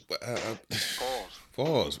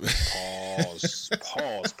Pause.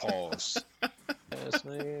 Pause. Yes,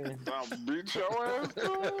 man. I'll beat your ass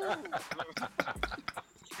too.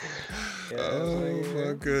 Oh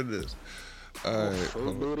my goodness. All right.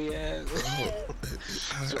 Fruit booty ass.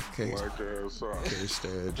 I can't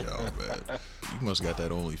stand y'all, man. You must got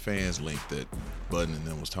that OnlyFans link that Button and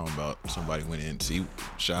them was talking about. Somebody went in. See,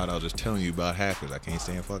 shout out just telling you about hackers. I can't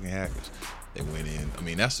stand fucking hackers. They went in. I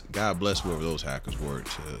mean, that's God bless whoever those hackers were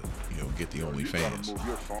to, get the OnlyFans. You gotta move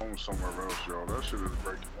your phone somewhere else, y'all. That shit is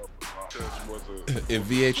breaking up. If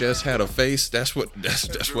VHS had a face, that's what I.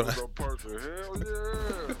 Hell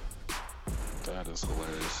yeah. That is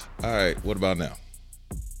hilarious. All right, what about now?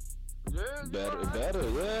 Yeah, Better.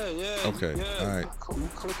 Yeah. Okay, all right. You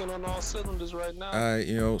clicking on all cylinders right now. All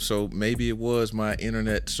right, so maybe it was my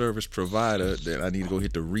internet service provider that I need to go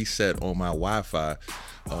hit the reset on my Wi-Fi.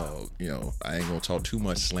 I ain't gonna talk too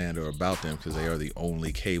much slander about them because they are the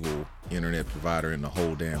only cable internet provider in the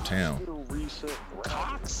whole damn town.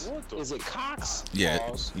 Cox? Is it Cox? Yeah.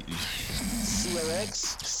 COX?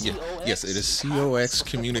 Yeah. Yes, it is COX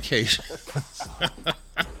Communication.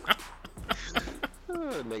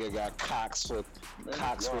 Nigga got Cox for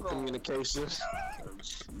communications.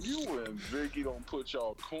 You and Vicky don't put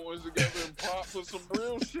y'all coins together and pop for some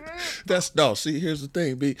real shit. See, here's the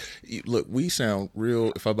thing, B. Look, we sound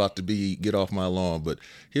real if I'm about to get off my lawn, but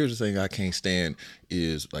here's the thing I can't stand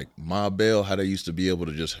is like Ma Bell, how they used to be able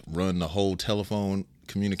to just run the whole telephone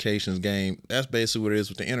communications game. That's basically what it is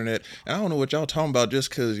with the internet. And I don't know what y'all talking about just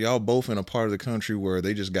because y'all both in a part of the country where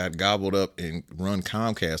they just got gobbled up and run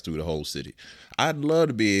Comcast through the whole city. I'd love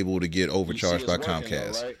to be able to get overcharged by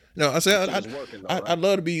Comcast. Though, right? No, I said I'd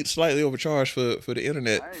love to be slightly overcharged for the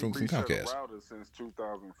internet from Comcast. I ain't since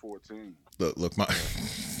 2014. Look,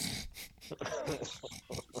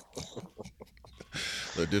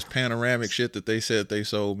 Look, this panoramic shit that they said they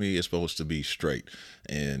sold me is supposed to be straight,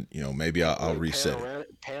 and maybe I'll reset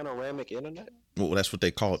it. Panoramic internet. Well, that's what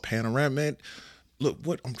they call it, panoramic. Look,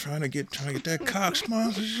 what I'm trying to get that Cox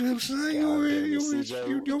sponsorship, son. You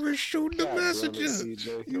shoot the messages.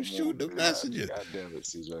 You shoot the messages. God damn it,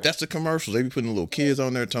 CJ. That's the commercials. They be putting little kids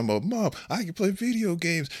on there talking about, Mom, I can play video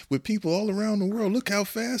games with people all around the world. Look how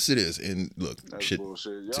fast it is. And look, that's shit.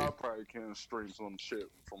 Bullshit. Y'all probably can stream some shit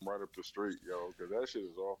from right up the street, yo, because that shit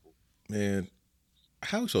is awful. Man,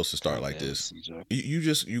 how are we supposed to start like this?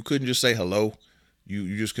 You couldn't just say hello.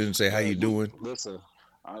 You just couldn't say how you doing. Listen.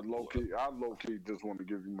 I low key just want to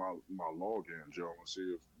give you my login, Joe, and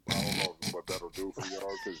see if I don't know what that'll do for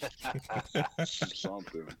y'all, cause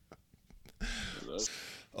something.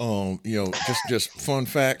 Just fun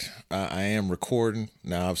fact, I am recording.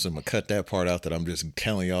 Now, obviously, I'm going to cut that part out that I'm just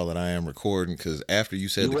telling y'all that I am recording, because after you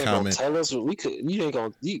said the comment... You ain't going to tell us? You ain't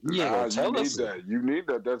going to tell us? You need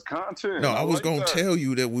that. That's content. No, I was going to tell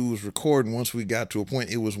you that we was recording once we got to a point.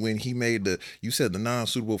 It was when he made you said the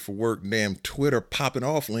non-suitable for work damn Twitter popping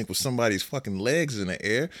off link with somebody's fucking legs in the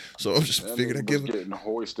air. So I'm just figuring I'd give getting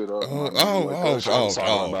hoisted up. I'm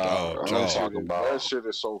talking about. That shit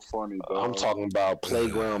is so funny, dog. I'm talking about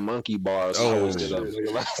playground monkey bars. I'm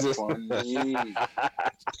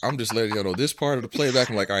just letting y'all know this part of the playback.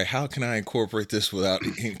 I'm like, all right, how can I incorporate this without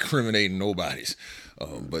incriminating nobody's?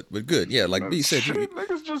 But good, yeah. Like B said,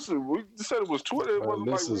 niggas we said it was Twitter. It wasn't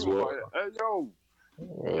like we were like, hey yo,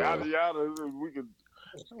 yada yada. We could.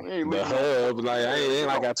 The hub, like I ain't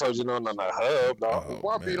like I told you on the hub.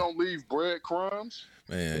 Why B don't leave breadcrumbs?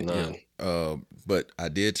 Man, but I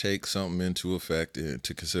did take something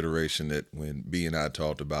into consideration that when B and I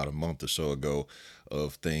talked about a month or so ago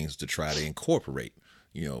of things to try to incorporate,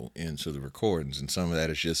 into the recordings, and some of that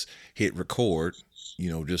is just hit record,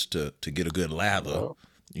 just to get a good lather.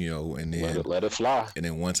 And then let it fly. And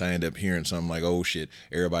then once I end up hearing something like, "Oh shit,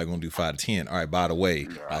 everybody gonna do 5 to 10." All right, by the way,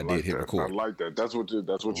 I did hit record. I like that. That's what you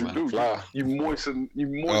do. Fly. You moisten the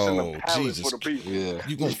palate for the people. Yeah.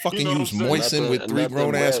 You gonna fucking use moisten with 3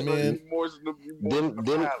 grown ass men?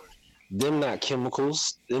 Them not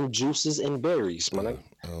chemicals, them juices and berries, man.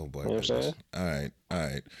 Oh boy. You know what I'm saying? All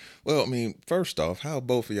right. Well, I mean, first off, how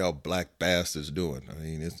both of y'all black bastards doing? I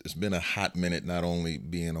mean, it's been a hot minute, not only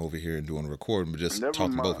being over here and doing a recording, but just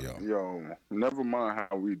talking to both of y'all. Yo, never mind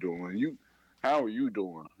how we doing. How are you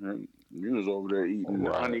doing? You was over there eating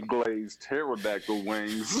honey glazed pterodactyl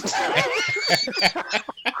wings. That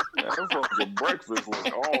fucking breakfast was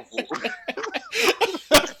awful.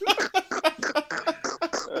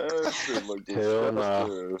 shit look Hell nah.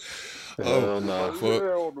 disgusting. Hell nah.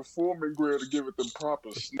 On the Foreman grill to give it the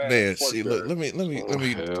proper snap. Man, Fuck see, that. look, let me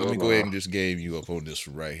Hell go ahead nah. and just game you up on this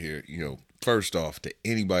right here. First off, to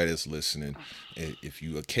anybody that's listening, if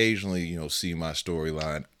you occasionally, see my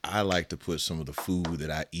storyline, I like to put some of the food that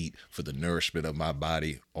I eat for the nourishment of my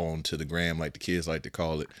body onto the gram, like the kids like to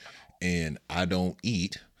call it. And I don't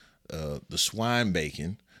eat the swine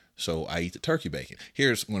bacon, so I eat the turkey bacon.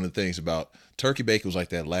 Here's one of the things about turkey bacon was like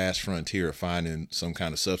that last frontier of finding some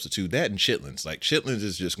kind of substitute. That and chitlins. Like chitlins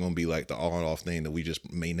is just going to be like the all-off thing that we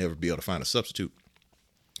just may never be able to find a substitute.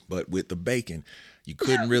 But with the bacon, you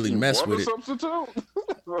couldn't really mess with it. Substitute?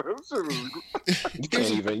 You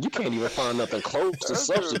can't even find nothing close to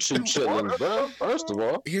substitute chitlins, bro. First of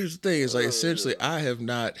all, Here's the thing: is like essentially, I have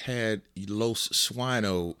not had Los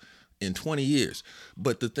Suino in 20 years.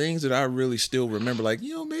 But the things that I really still remember, like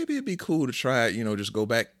maybe it'd be cool to try it. Just go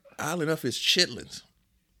back. Oddly enough, it's chitlins.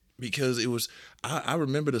 Because it was, I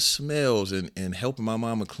remember the smells and helping my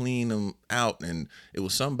mama clean them out, and it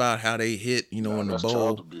was something about how they hit, in the that's bowl.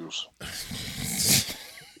 Child abuse.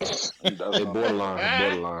 borderline.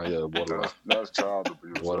 That's child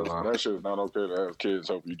abuse. Borderline. That shit is not okay to have kids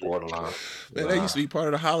help you do. Borderline. Man, that used to be part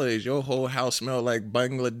of the holidays. Your whole house smelled like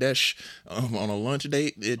Bangladesh on a lunch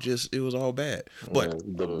date. It was all bad. But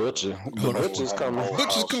the butcher's coming.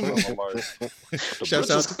 Butcher's coming. Shout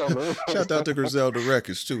out to Griselda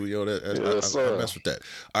Records too. I mess with that.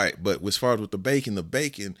 All right, but as far as with the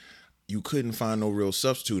bacon, you couldn't find no real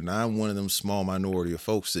substitute. And I'm one of them small minority of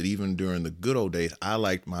folks that even during the good old days, I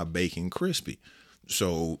liked my bacon crispy.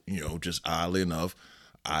 So, just oddly enough,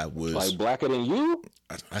 I was like blacker than you.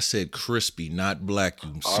 I said crispy, not black,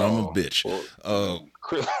 you son of a bitch.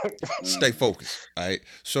 Stay focused. All right.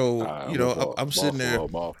 So, I'm sitting there.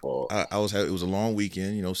 It was a long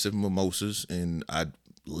weekend, sipping mimosas, and I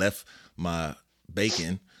left my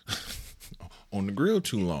bacon on the grill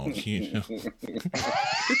too long. The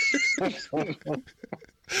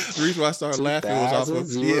reason why I started laughing was off of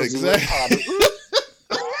exactly.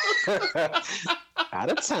 Out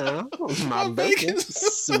of town, my bacon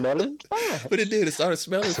smelling fine. But it started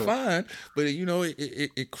smelling fine. But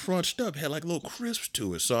it crunched up, had like little crisps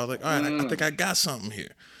to it. So I was like, all right, I think I got something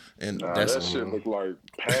here. And that shit looked like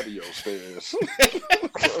patio stairs. That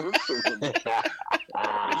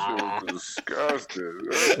shit was disgusting.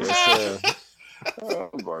 I'm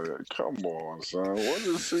like, come on, son. What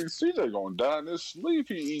is CJ gonna die in his sleep?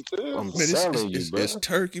 He eat this. I'm telling you, bro. It's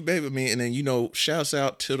turkey, baby. And then shouts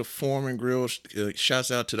out to the Foreman Grill. Shouts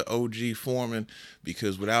out to the OG Foreman,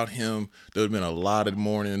 because without him, there would have been a lot of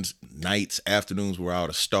mornings, nights, afternoons where I would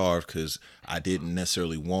have starved because I didn't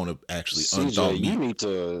necessarily want to actually unthaw meat.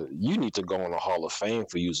 You need to go on the Hall of Fame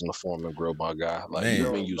for using the Foreman Grill, my guy. Like, man,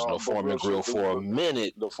 you've been using the Foreman Grill for a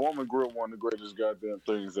minute. The Foreman Grill, one of the greatest goddamn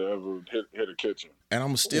things that ever hit a kitchen. And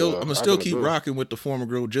I'm gonna still keep rocking with the Foreman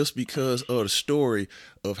Grill just because of the story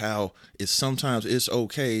of how sometimes it's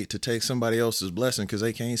okay to take somebody else's blessing because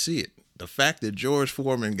they can't see it. The fact that George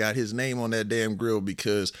Foreman got his name on that damn grill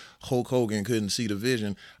because Hulk Hogan couldn't see the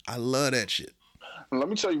vision, I love that shit. Let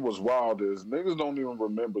me tell you what's wild is niggas don't even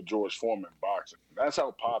remember George Foreman boxing. That's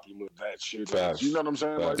how popular that shit is. You know what I'm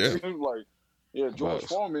saying? George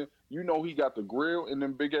Foreman, he got the grill and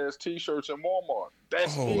them big ass t-shirts in Walmart.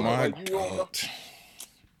 That's my God.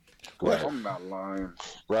 Right. I'm not lying.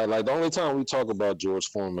 Right, like the only time we talk about George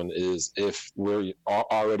Foreman is if we're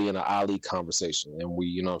already in an Ali conversation and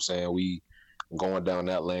we, we going down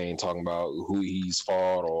that lane talking about who he's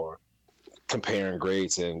fought or comparing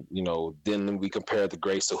greats, and then we compare the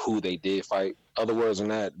greats to who they did fight. Other words than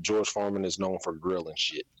that, George Foreman is known for grilling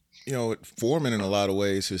shit. Foreman in a lot of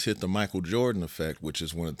ways has hit the Michael Jordan effect, which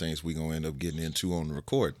is one of the things we're going to end up getting into on the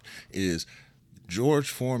record, is George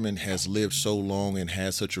Foreman has lived so long and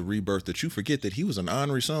had such a rebirth that you forget that he was an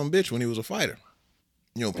honorary son of a bitch when he was a fighter.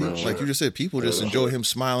 People, like you just said, people just enjoy him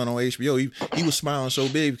smiling on HBO. He was smiling so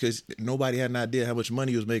big because nobody had an idea how much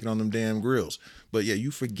money he was making on them damn grills. But yeah,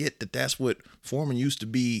 you forget that that's what Foreman used to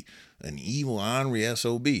be, an evil, ornery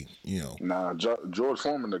SOB. Nah, George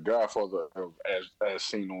Foreman, the godfather as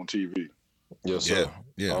seen on TV. Yes, sir.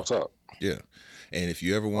 Yeah. Off top. Yeah. And if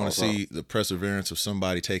you ever want to see the perseverance of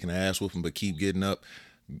somebody taking an ass whooping but keep getting up,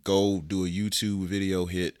 go do a YouTube video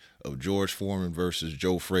hit of George Foreman versus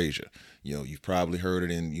Joe Frazier. You've probably heard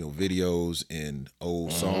it in videos and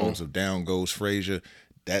old songs of Down Goes Frazier.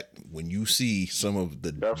 That when you see some of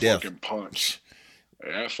the that fucking punch,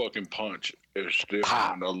 It's still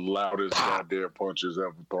one of the loudest goddamn punches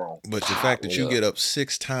ever thrown. But the fact that you get up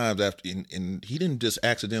 6 times after, and he didn't just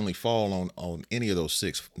accidentally fall on any of those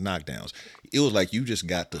 6 knockdowns. It was like you just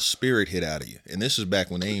got the spirit hit out of you. And this is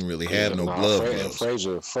back when they didn't really have no glove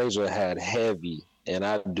gloves. Frazier had heavy, and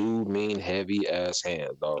I do mean heavy ass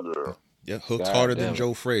hands, dog. Yeah, hooked harder than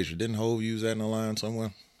Joe Frazier. Didn't Hov use that in the line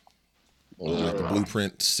somewhere? Like the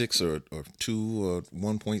blueprint 6 or 2 or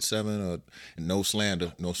 1.7 or no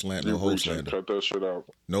slander, no Hov slander. Cut that shit out.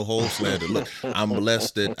 No Hov slander. Look, I'm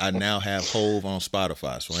blessed that I now have Hov on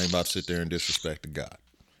Spotify, so I ain't about to sit there and disrespect the God.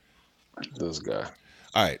 This guy.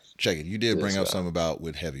 All right, check it. You did bring up something about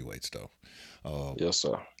with heavyweights, though. Yes,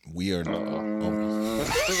 sir. We are. I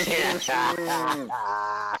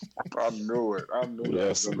knew it.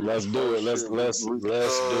 Let's do it. Let's do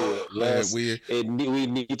it. We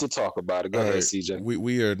need to talk about it. Go ahead, CJ.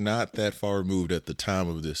 We are not that far removed at the time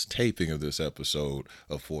of this taping of this episode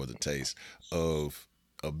of For the Taste of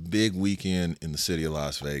a big weekend in the city of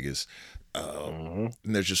Las Vegas. And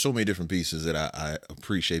there's just so many different pieces that I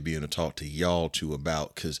appreciate being able to talk to y'all too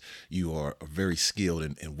about, because you are very skilled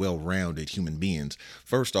and well-rounded human beings.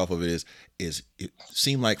 First off of it is it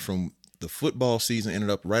seemed like from the football season ended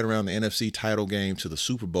up right around the NFC title game to the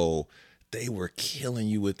Super Bowl, they were killing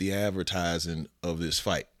you with the advertising of this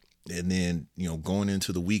fight. And then, going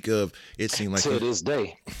into the week of, it seemed like to this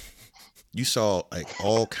day, you saw like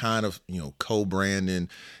all kind of, co-branding,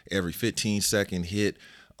 every 15-second hit.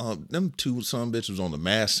 Them 2 son bitches on The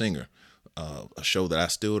Masked Singer, a show that I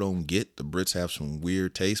still don't get. The Brits have some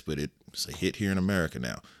weird taste, but it's a hit here in America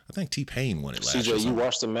now. I think T-Pain won it last year. CJ, you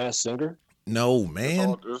watched The Masked Singer? No,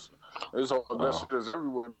 man. It's all that shit is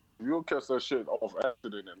everywhere. You'll catch that shit off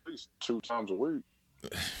accident at least 2 times a week.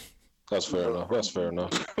 That's fair enough.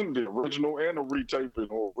 The original and the retaping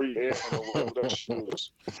or re-airing or whatever that shit is.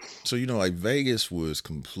 So, like Vegas was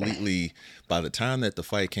completely, by the time that the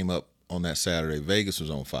fight came up on that Saturday, Vegas was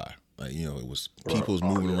on fire. Like, it was, people was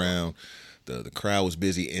moving around. The crowd was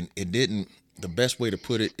busy, and it didn't, the best way to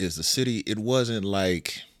put it is the city, it wasn't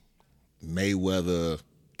like Mayweather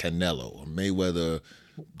Canelo or Mayweather,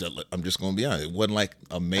 I'm just going to be honest, it wasn't like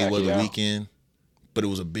a Mayweather weekend, but it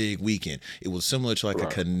was a big weekend. It was similar to like a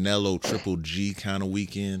Canelo Triple G kind of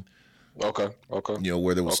weekend. Okay.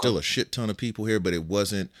 Where there was still a shit ton of people here, but it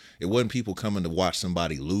wasn't people coming to watch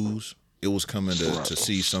somebody lose. It was coming to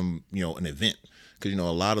see some, an event. Because, a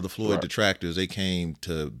lot of the Floyd detractors, they came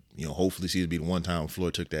to, hopefully see it be the one time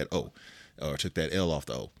Floyd took that took that L off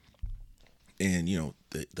the O. And,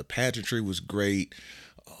 the pageantry was great.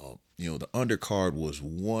 The undercard was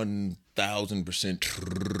 1,000%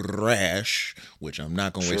 trash, which I'm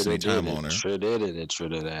not going to waste any time on her. Sure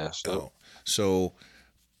did ass. So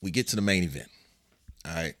we get to the main event.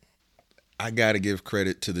 All right. I got to give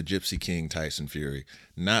credit to the Gypsy King, Tyson Fury.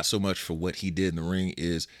 Not so much for what he did in the ring,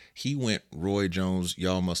 is he went Roy Jones,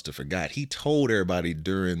 y'all must have forgot. He told everybody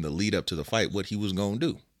during the lead up to the fight what he was going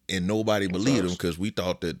to do. And nobody believed him, because we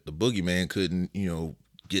thought that the boogeyman couldn't,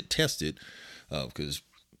 get tested. Because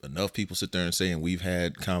enough people sit there and say, and we've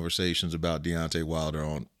had conversations about Deontay Wilder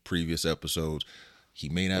on previous episodes, he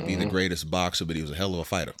may not be the greatest boxer, but he was a hell of a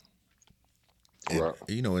fighter. And,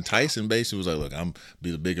 and Tyson basically was like, look, I'm be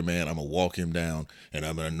the bigger man. I'm going to walk him down and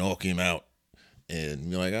I'm going to knock him out.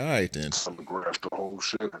 And you're like, all right, then. Telegraphed the whole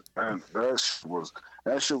shit. Man, that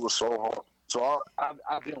shit was so hard. So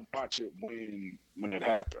I didn't watch it when it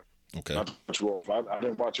happened. Okay. I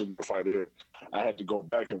didn't watch it when the fight ended. I had to go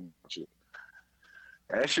back and watch it.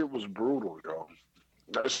 That shit was brutal, yo.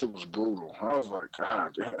 That shit was brutal. I was like,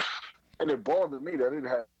 God damn. And it bothered me that it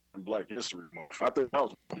happened in Black History Month. I think that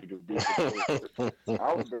was a pretty good beat. I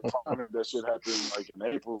would have been fine if that shit happened like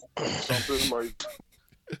in April or something. Like,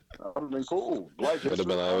 that would have been cool. Black History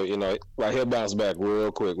Month. Like he'll bounce back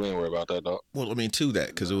real quick. We ain't worry about that, dog. Well, I mean, to that,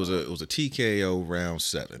 because it was a TKO round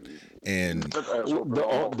 7. And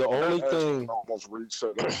the only thing almost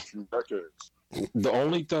reset in a few decades. The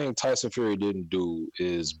only thing Tyson Fury didn't do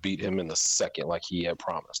is beat him in the second like he had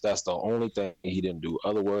promised. That's the only thing he didn't do.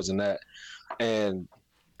 Other words than that. And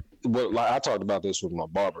I talked about this with my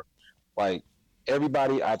barber. Like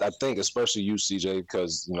everybody, I think, especially you, CJ,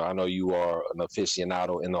 because I know you are an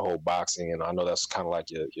aficionado in the whole boxing, and I know that's kind of like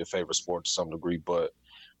your favorite sport to some degree. But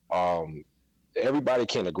everybody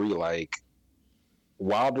can agree, like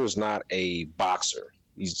Wilder's not a boxer.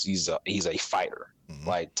 He's a fighter. Mm-hmm.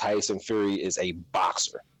 Like Tyson Fury is a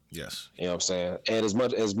boxer. Yes. You know what I'm saying? And as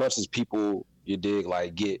much as people you dig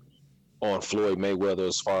like get on Floyd Mayweather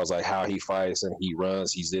as far as like how he fights and he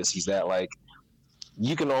runs, he's this, he's that, like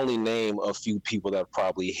you can only name a few people that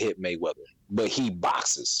probably hit Mayweather, but he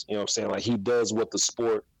boxes. You know what I'm saying? Like he does what the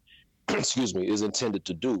sport excuse me, is intended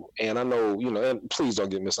to do. And I know, and please don't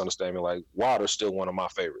get misunderstand me. Like Wilder's still one of my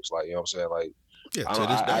favorites. Like, you know what I'm saying? Like,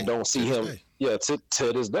 I don't see him. Yeah,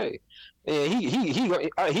 to this day. Yeah,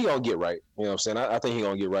 he gonna get right. You know what I'm saying? I think he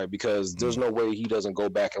gonna get right because there's no way he doesn't go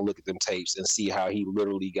back and look at them tapes and see how he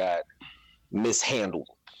literally got mishandled.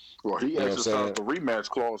 Well, he exercised the rematch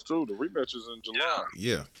clause too. The rematch is in July.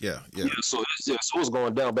 Yeah. So it's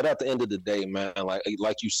going down. But at the end of the day, man,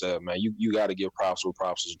 like you said, man, you got to give props where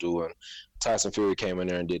props is due. And Tyson Fury came in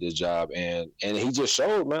there and did his job, and he just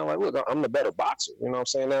showed, man, like, look, I'm the better boxer. You know what I'm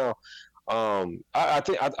saying? Now,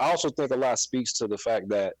 I also think a lot speaks to the fact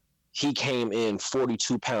that he came in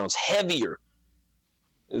 42 pounds heavier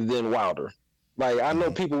than Wilder. Like, I know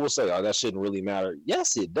people will say, oh, that shouldn't really matter.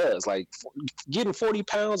 Yes, it does. Like, getting 40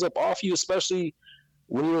 pounds up off you, especially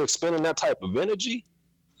when you're expending that type of energy,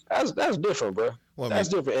 that's different, bro. Well, that's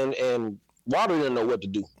different. And Wilder didn't know what to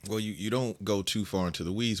do. Well, you don't go too far into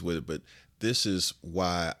the weeds with it, but this is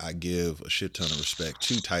why I give a shit ton of respect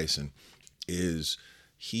to Tyson, is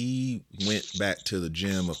he went back to the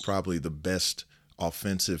gym of probably the best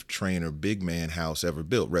offensive trainer big man house ever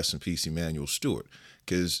built. Rest in peace, Emanuel Stewart.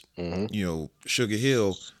 Because, Sugar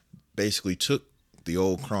Hill basically took the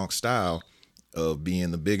old Kronk style of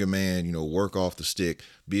being the bigger man, work off the stick,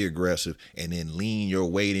 be aggressive, and then lean your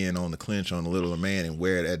weight in on the clinch on the littler man and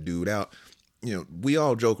wear that dude out. We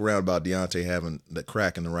all joke around about Deontay having the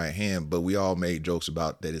crack in the right hand, but we all made jokes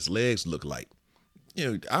about that his legs look light.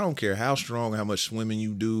 I don't care how strong, how much swimming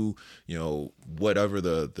you do, whatever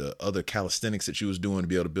the other calisthenics that you was doing to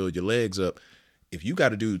be able to build your legs up. If you got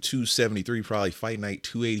to do 273, probably fight night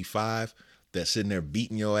 285, that's sitting there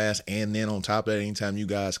beating your ass, and then on top of that, anytime you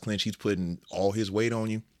guys clinch, he's putting all his weight on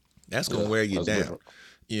you, that's going to wear you down.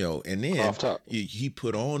 Different. And then he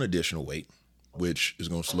put on additional weight, which is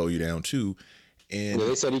going to slow you down too. And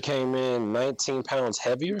they said he came in 19 pounds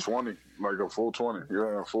heavier. 20, like a full 20.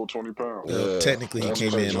 Yeah, full 20 pounds. Technically,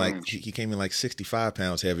 he came in like 65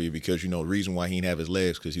 pounds heavier because the reason why he didn't have his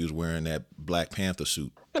legs because he was wearing that Black Panther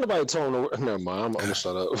suit. Anybody told him? Never mind. I'm gonna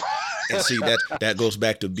shut up. And see that goes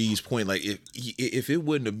back to B's point. Like if it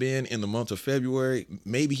wouldn't have been in the month of February,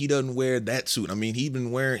 maybe he doesn't wear that suit. I mean, he'd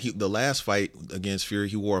been wearing the last fight against Fury.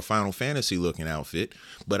 He wore a Final Fantasy looking outfit,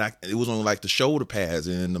 but it was only like the shoulder pads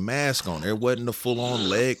and the mask on. There wasn't the full on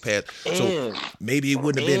leg pad. So maybe it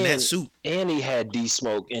wouldn't have been that suit. And he had D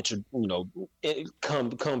Smoke,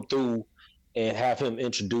 come through and have him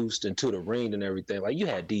introduced into the ring and everything. Like, you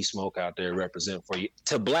had D Smoke out there represent for you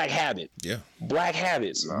to Black Habit. Yeah. Black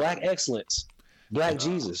Habits, Black Excellence, Black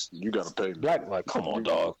Jesus. You gotta pay me. Black, like, come on,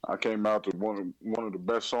 dog. I came out to one of the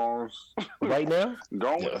best songs right now.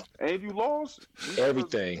 Going, and you lost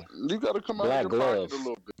everything. You gotta come out Black of your glove, pocket a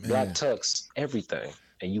little bit. Black tux, everything,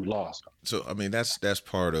 and you lost. So I mean, that's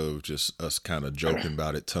part of just us kind of joking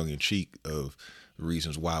about it, tongue in cheek, of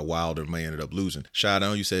reasons why Wilder may ended up losing.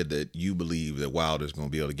 Shadon, you said that you believe that Wilder's going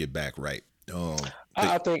to be able to get back right.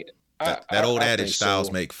 I think that old adage,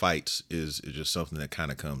 styles make fights, is just something that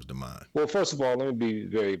kind of comes to mind. Well, first of all, let me be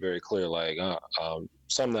very, very clear. Like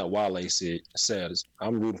something that Wale said is,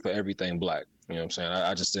 I'm rooting for everything black. You know what I'm saying?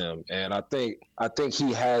 I just am, and I think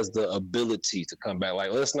he has the ability to come back.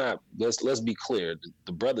 Like, let's be clear.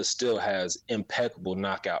 The brother still has impeccable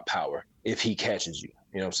knockout power if he catches you.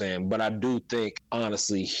 You know what I'm saying? But I do think,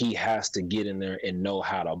 honestly, he has to get in there and know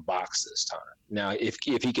how to box this time. Now, if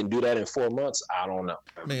he can do that in 4 months, I don't know.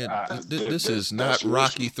 Man, this is not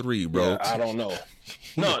Rocky 3, bro. Yeah, I don't know.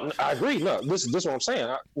 No, I agree. No, this is what I'm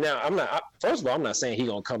saying. First of all, I'm not saying he's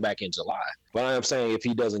going to come back in July. But I am saying if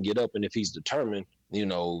he doesn't get up and if he's determined,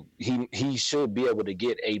 he should be able to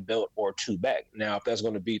get a belt or two back. Now, if that's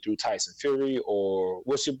going to be through Tyson Fury or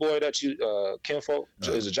what's your boy that you, Kinfolk?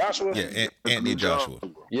 Is it Joshua? Yeah, Anthony Joshua.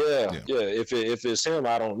 Yeah. If it's him,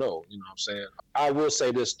 I don't know. You know what I'm saying? I will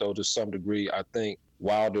say this, though, to some degree. I think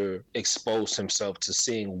Wilder exposed himself to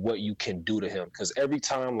seeing what you can do to him. Because every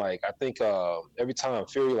time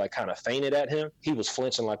Fury kind of fainted at him, he was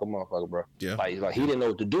flinching like a motherfucker, bro. Yeah. Like he didn't know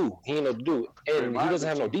what to do. And he doesn't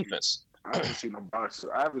have no defense. I haven't seen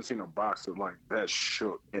a boxer like that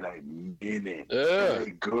shook in a minute. Yeah. In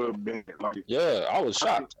a good minute. Like, yeah, I was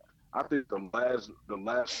shocked. I think the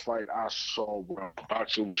last fight I saw where a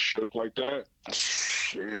boxer was shook like that,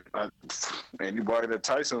 shit, anybody that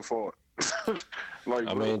Tyson fought.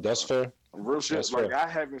 That's fair. Real shit. That's like fair. I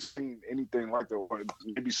haven't seen anything like that.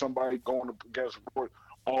 Maybe somebody going up against Roy.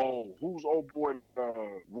 Oh, whose old boy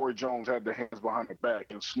Roy Jones had the hands behind the back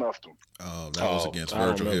and snuffed him? That was against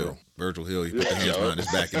Virgil Hill. Virgil Hill, he put the hands behind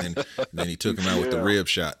his back and then he took him out with the rib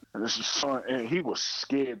shot. And he was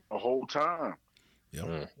scared the whole time.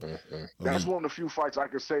 Yep. That's one of the few fights I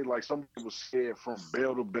could say like somebody was scared from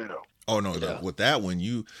bell to bell. Oh no, with that one,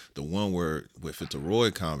 the one where if it's a Roy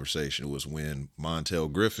conversation was when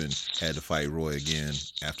Montel Griffin had to fight Roy again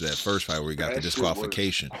after that first fight where he got the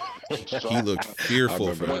disqualification. He looked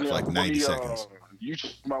fearful for like 90 seconds. You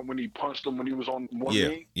talking about when he punched him when he was on one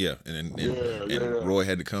knee? Yeah, and Roy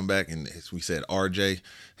had to come back, and as we said, RJ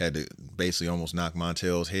had to basically almost knock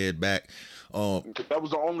Montel's head back. That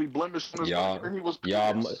was the only blemish in his career, and he was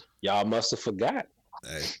y'all must have forgot.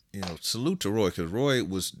 Hey, salute to Roy, because Roy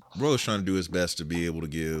was trying to do his best to be able to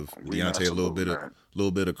give Deontay a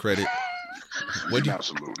little bit of credit. What do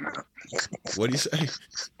you say?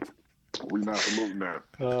 We not saluting that.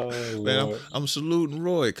 Man, I'm saluting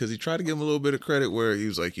Roy because he tried to give him a little bit of credit where he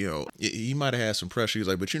was like, he might have had some pressure. He was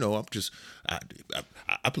like, but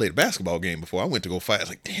I played a basketball game before I went to go fight. I was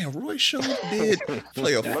like, damn, Roy sure did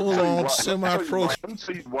play a full-on semi-pro. Let me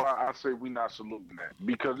see why I say we not saluting that,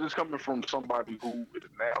 because it's coming from somebody who is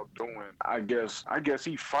now doing. I guess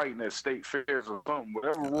he fighting at state fairs or something.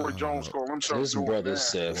 Whatever Roy Jones called himself. His brother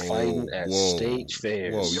said fighting at state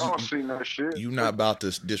fairs. Whoa, y'all seen that shit? You not about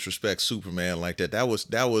to disrespect Superman like that. That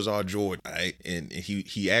was our Jordan, right? And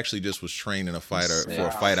he actually just was training a fighter for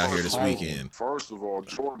a fight out here this weekend. First of all,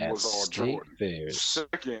 Jordan was our Jordan. Fairs.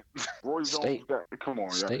 Second, Roy Jones come on,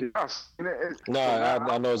 y'all. No,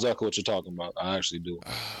 I know exactly what you're talking about. I actually do.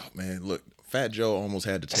 Oh, man, look, Fat Joe almost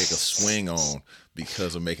had to take a swing on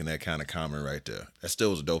because of making that kind of comment right there. That still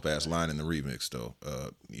was a dope ass line in the remix, though.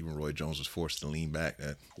 Even Roy Jones was forced to lean back.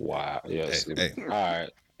 Wow. Yes. Hey. All right.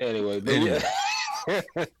 Anyway.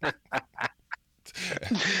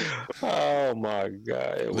 Oh my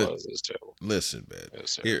God! It was terrible. Listen, man.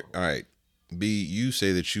 Here, all right. B, you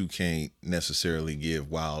say that you can't necessarily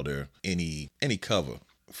give Wilder any cover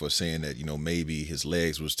for saying that maybe his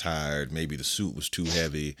legs was tired, maybe the suit was too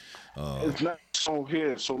heavy. It's not so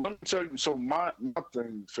here. So let me tell you. So my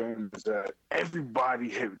thing, fam, is that everybody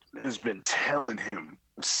has been telling him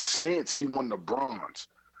since he won the bronze.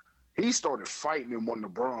 He started fighting and won the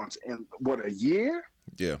bronze in what, a year?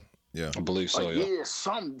 Yeah, I believe so. Yeah,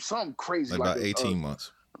 some crazy, like about 18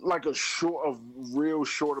 months. Like a real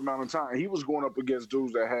short amount of time. He was going up against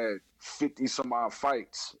dudes that had 50 some odd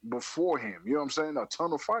fights before him. You know what I'm saying? A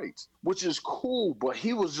ton of fights, which is cool. But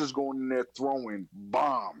he was just going in there throwing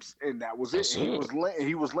bombs, and that was it.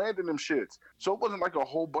 He was landing them shits. So it wasn't like a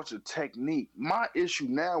whole bunch of technique. My issue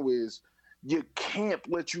now is you can't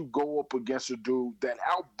let you go up against a dude that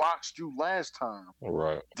outboxed you last time.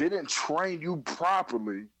 Right. Didn't train you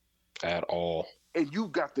properly at all. And you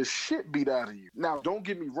got the shit beat out of you. Now, don't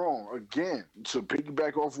get me wrong. Again, to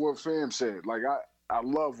piggyback off what Fam said, like I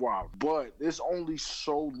love Wilder, but it's only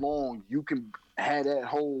so long you can have that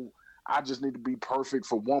whole I just need to be perfect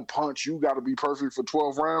for one punch. You got to be perfect for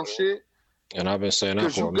 12 rounds shit. And I've been saying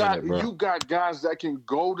that for a minute, bro. You got guys that can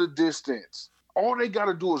go the distance. All they got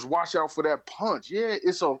to do is watch out for that punch. Yeah,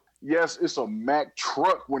 it's a Mack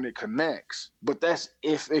truck when it connects, but that's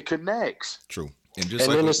if it connects. True. And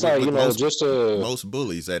then it's like, most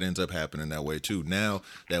bullies, that ends up happening that way too. Now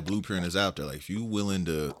that blueprint is out there, like if you willing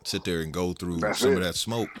to sit there and go through some of that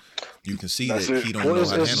smoke, you can see that he don't know how to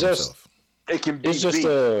handle himself. It can be. It's just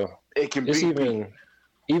it can be.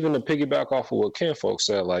 Even to piggyback off of what Ken folks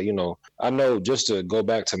said, like, I know, just to go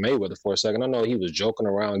back to Mayweather for a second, I know he was joking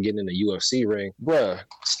around getting in the UFC ring. Bruh,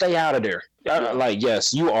 stay out of there. Like,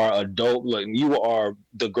 yes, you are a dope. Like, you are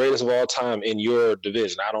the greatest of all time in your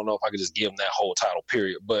division. I don't know if I could just give him that whole title,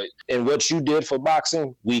 period. But in what you did for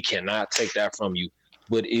boxing, we cannot take that from you.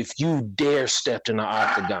 But if you dare step in the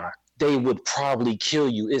octagon, they would probably kill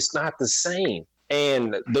you. It's not the same.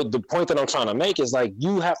 And the point that I'm trying to make is, like,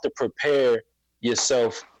 you have to prepare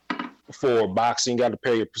yourself for boxing, you got to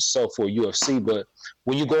prepare yourself for UFC. But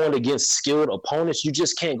when you're going against skilled opponents, you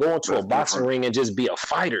just can't go into a boxing ring and just be a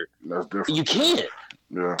fighter. That's different. You can't.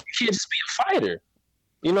 Yeah. You can't just be a fighter.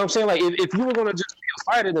 You know what I'm saying? Like, if you were going to just be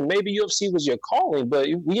a fighter, then maybe UFC was your calling. But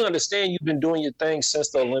we understand you've been doing your thing since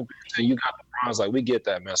the Olympics and you got the bronze. Like, we get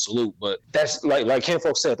that, man. Salute. But that's like Ken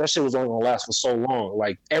folks said, that shit was only going to last for so long.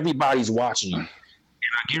 Like, everybody's watching you.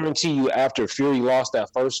 I guarantee you, after Fury lost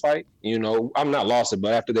that first fight, I'm not lost it,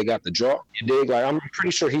 but after they got the draw, you dig? Like, I'm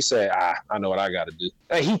pretty sure he said, I know what I got to do.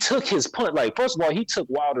 Like, he took his punch. Like, first of all, he took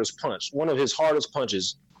Wilder's punch, one of his hardest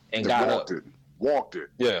punches, and got up. Walked it.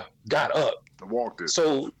 Yeah, got up. Walked it.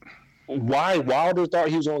 So why Wilder thought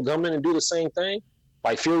he was going to come in and do the same thing?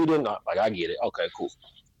 Like, Fury didn't. Like, I get it. Okay, cool.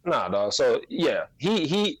 Nah, dog. So, yeah,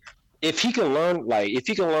 if he can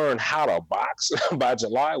learn how to box by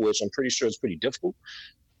July, which I'm pretty sure is pretty difficult,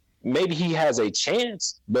 maybe he has a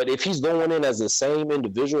chance. But if he's going in as the same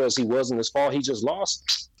individual as he was in this fall he just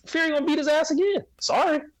lost, Fury gonna beat his ass again.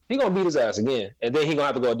 Sorry. He gonna beat his ass again. And then he gonna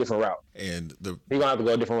have to go a different route. And he gonna have to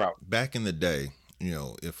go a different route. Back in the day,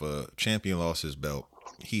 if a champion lost his belt,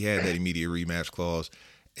 he had that immediate rematch clause,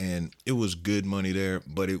 and it was good money there,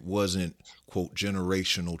 but it wasn't, quote,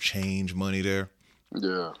 generational change money there.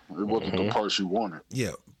 Yeah, it wasn't the purse you wanted.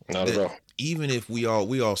 Yeah. Not at all. Even if we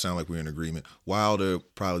all sound like we're in agreement, Wilder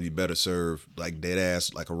probably be better served like dead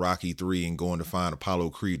ass like a Rocky III and going to find Apollo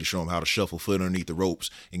Creed to show him how to shuffle foot underneath the ropes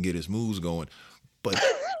and get his moves going. But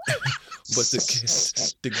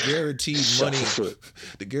the guaranteed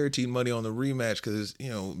money on the rematch, because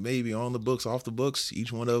maybe on the books, off the books,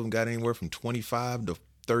 each one of them got anywhere from $25 to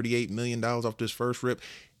 $38 million off this first rip,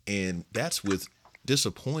 and that's with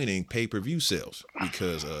disappointing pay-per-view sales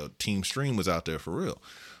because Team Stream was out there for real.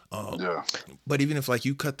 Yeah. But even if like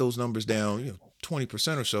you cut those numbers down,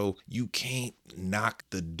 20% or so, you can't knock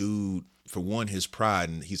the dude, for one, his pride,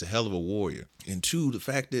 and he's a hell of a warrior, and two, the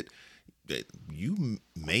fact that you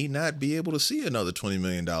may not be able to see another $20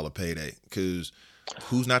 million payday, because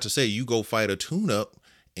who's not to say you go fight a tune-up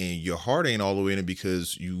and your heart ain't all the way in it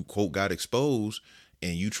because you, quote, got exposed,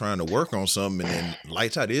 and you trying to work on something, and then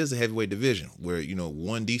lights out. It is a heavyweight division where,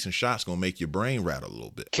 one decent shot's going to make your brain rattle a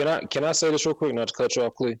little bit. Can I say this real quick, not to cut you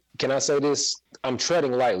off, Clee? Can I say this? I'm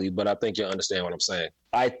treading lightly, but I think you understand what I'm saying.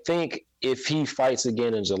 I think if he fights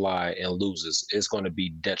again in July and loses, it's going to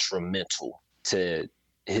be detrimental to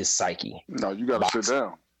his psyche. No, you got to sit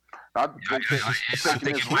down. I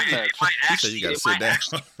think it might actually. You got to sit down.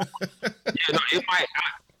 It might.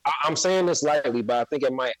 I'm saying this lightly, but I think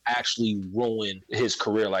it might actually ruin his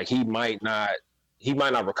career. Like he might not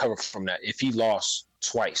recover from that if he lost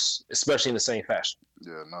twice, especially in the same fashion.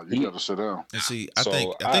 Yeah, no, you got to sit down. And see, I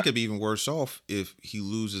think it'd be even worse off if he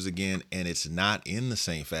loses again and it's not in the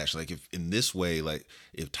same fashion. Like if in this way, like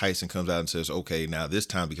if Tyson comes out and says, "Okay, now this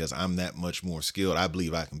time because I'm that much more skilled, I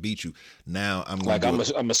believe I can beat you." Now I'm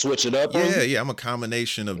gonna switch it up. Yeah, I'm a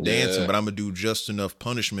combination of dancing, but I'm gonna do just enough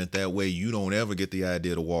punishment that way you don't ever get the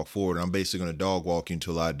idea to walk forward. I'm basically gonna dog walk you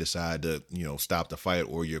until I decide to stop the fight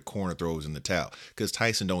or your corner throws in the towel, because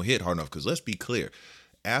Tyson don't hit hard enough. Because let's be clear,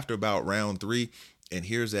 after about round 3. And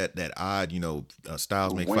here's that odd,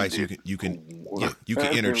 styles make fights. You can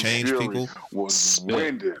interchange people. Was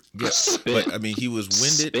winded. Yeah, but I mean, he was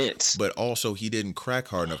winded, but also he didn't crack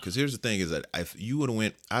hard enough. Because here's the thing: is that if you would have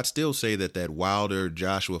went, I'd still say that Wilder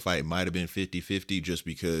Joshua fight might have been 50-50, just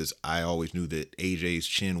because I always knew that AJ's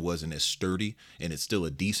chin wasn't as sturdy, and it's still a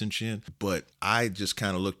decent chin. But I just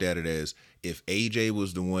kind of looked at it as, if AJ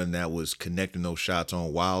was the one that was connecting those shots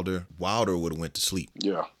on Wilder would have went to sleep.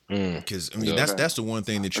 Yeah. Because that's the one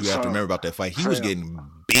thing that you have to remember about that fight. He was getting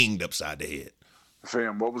binged upside the head.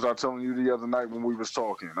 Fam, what was I telling you the other night when we was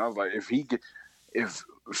talking? I was like, if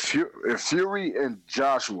Fury and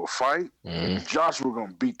Joshua fight, Joshua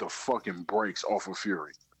gonna beat the fucking brakes off of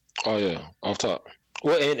Fury. Oh yeah, off top.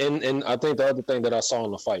 Well, and I think the other thing that I saw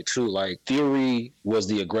in the fight too, like Fury was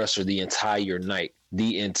the aggressor the entire night.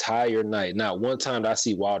 Not one time did I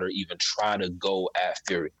see Wilder even try to go at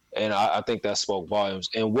Fury. And I think that spoke volumes.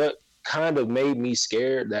 And what kind of made me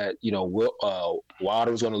scared that,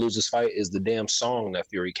 Wilder was going to lose this fight is the damn song that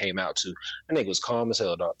Fury came out to. I think it was calm as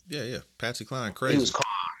hell, dog. Yeah. Patsy Cline, crazy. He was calm.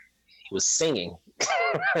 He was singing.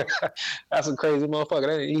 That's a crazy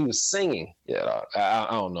motherfucker. He was singing. Yeah, dog. I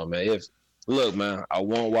don't know, man. Look, man, I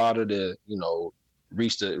want Wilder to,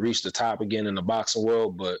 reach the top again in the boxing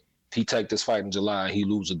world, but if he take this fight in July and he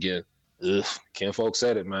lose again, Ken Folk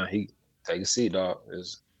said it, man. He take a seat, dog.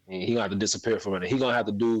 He gonna have to disappear from it. He gonna have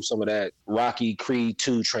to do some of that Rocky Creed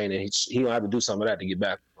 2 training. He gonna have to do some of that to get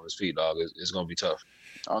back on his feet, dog. It's gonna be tough.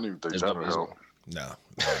 I don't even think that'll help. No.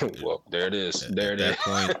 Well, there it is. At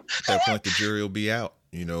that point, the jury will be out,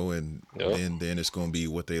 and then it's gonna be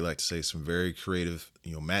what they like to say, some very creative,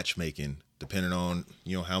 matchmaking, depending on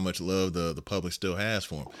how much love the public still has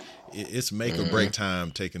for him. It's make or break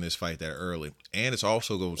time taking this fight that early, and it's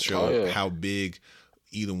also gonna show how big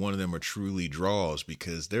either one of them are truly draws,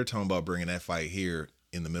 because they're talking about bringing that fight here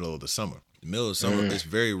in the middle of the summer. The middle of the summer, it's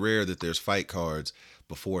very rare that there's fight cards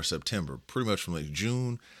before September. Pretty much from like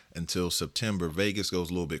June until September, Vegas goes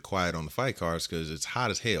a little bit quiet on the fight cards because it's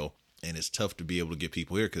hot as hell, and it's tough to be able to get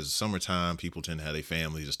people here because summertime, people tend to have their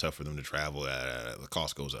families. It's tough for them to travel. The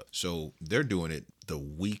cost goes up. So they're doing it the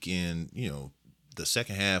weekend, the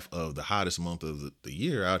second half of the hottest month of the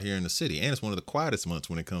year out here in the city. And it's one of the quietest months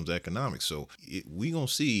when it comes to economics. So we going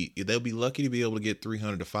to see, they'll be lucky to be able to get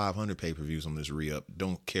 300 to 500 pay-per-views on this re-up.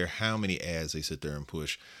 Don't care how many ads they sit there and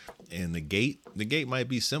push. And the gate might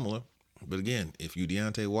be similar. But again, if you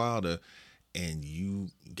Deontay Wilder and you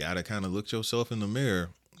got to kind of look yourself in the mirror,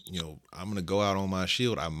 I'm going to go out on my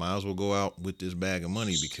shield. I might as well go out with this bag of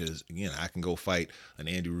money because, again, I can go fight an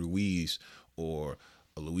Andy Ruiz or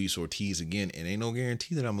a Luis Ortiz again, and ain't no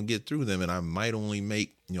guarantee that I'm going to get through them, and I might only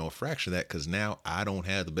make, a fraction of that because now I don't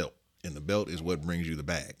have the belt, and the belt is what brings you the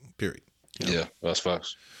bag, period. Yeah, that's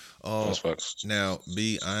facts. That's facts. Now,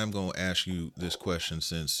 B, I am going to ask you this question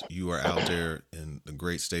since you are out there in the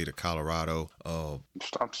great state of Colorado.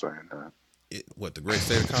 Stop saying that. The great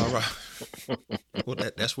state of Colorado? Well,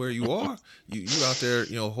 that's where you are. You out there,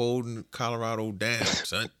 holding Colorado down,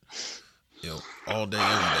 son. All day,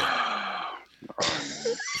 every day.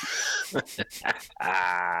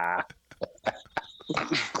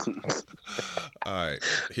 All right.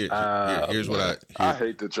 Here's what I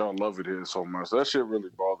hate that y'all love it here so much. That shit really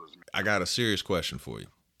bothers me. I got a serious question for you.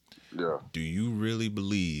 Yeah. Do you really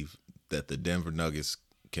believe that the Denver Nuggets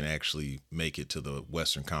can actually make it to the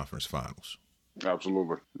Western Conference Finals?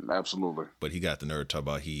 Absolutely. But he got the nerve to talk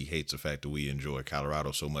about he hates the fact that we enjoy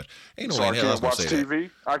Colorado so much. Ain't no so way I in hell I was can't going watch to say TV?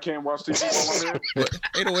 that. I can't watch TV while I'm here? But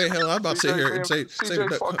ain't no way in hell I'm about to sit here and say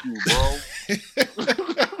CJ, fuck you, bro.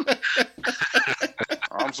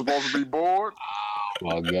 I'm supposed to be bored?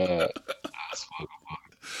 Oh, my God.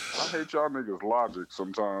 I hate y'all niggas' logic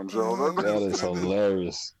sometimes, yo. That is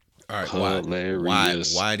hilarious. All right,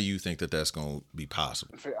 why do you think that that's going to be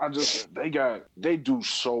possible? They do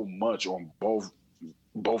so much on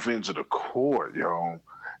both ends of the court, yo.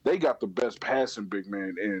 They got the best passing big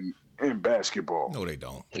man in basketball. No, they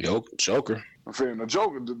don't. Joker. I'm saying the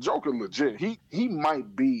Joker legit. He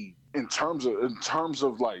might be in terms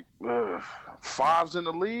of like fives in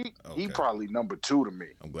the league. Okay. He probably number 2 to me.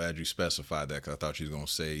 I'm glad you specified that because I thought you was gonna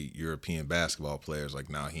say European basketball players.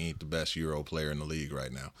 Like, nah, he ain't the best Euro player in the league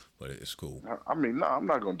right now, but it's cool. I mean, no, I'm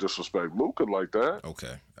not gonna disrespect Luka like that.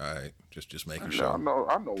 Okay, all right, just making sure. I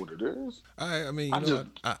know what it is. I mean,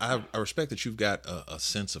 I respect that you've got a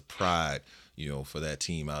sense of pride, for that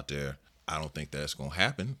team out there. I don't think that's gonna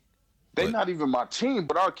happen. They're not even my team,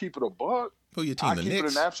 but I'll keep it a buck. Who your team? I the keep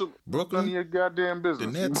Knicks? It an absolute Brooklyn? None of your goddamn business.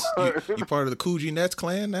 The Nets? you part of the Coogee Nets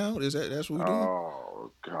clan now? That's what we're doing?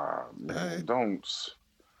 Oh God, man! Right. Don't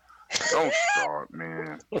start,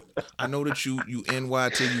 man. I know that you NY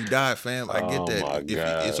till you die, fam. I get that.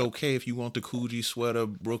 It's okay if you want the Coogee sweater,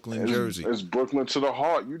 Brooklyn jersey. It's Brooklyn to the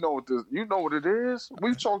heart. You know what it is.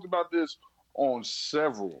 We've talked about this on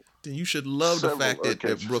several. Then you should love the fact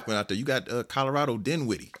that Brooklyn out there. You got Colorado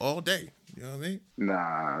Dinwiddie all day. You know what I mean?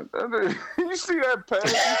 Nah. You see that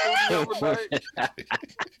pass the other night?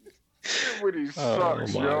 Dinwiddie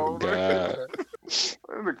sucks, yo.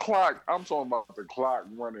 The clock, I'm talking about the clock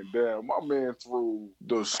running down. My man threw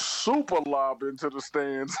the super lob into the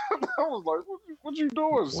stands. I was like, what you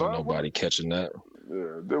doing, son? Nobody catching that.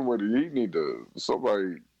 Yeah, Dinwiddie,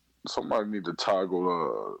 somebody need to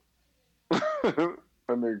toggle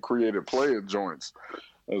and then created player joints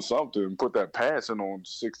or something, put that passing on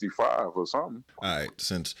 65 or something. All right,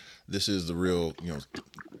 since this is the real,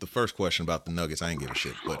 the first question about the Nuggets, I ain't give a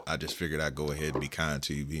shit, but I just figured I'd go ahead and be kind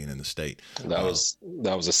to you being in the state. That was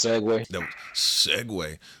a segue. That was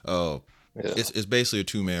segue. It's basically a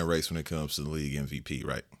 2-man race when it comes to the league MVP,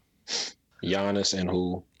 right? Giannis and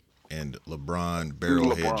who? And LeBron,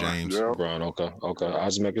 Barrelhead James. Yeah. LeBron, okay. I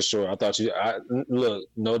was making sure. I thought look,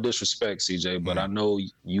 no disrespect, CJ, but I know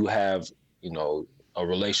you have, a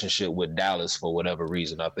relationship with Dallas for whatever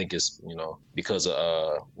reason. I think it's, because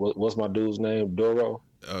of what's my dude's name? Duro?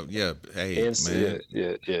 Yeah. Hey, man.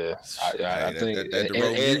 Yeah. I think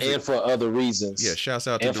and for other reasons. Yeah, shouts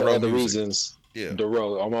out to and Duro for other music. Reasons. Yeah.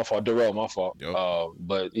 Duro, my fault. Yep.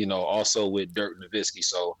 But also with Dirk Nowitzki.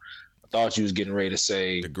 So I thought you was getting ready to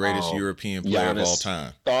say the greatest European player Giannis, of all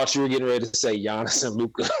time. Thought you were getting ready to say Giannis and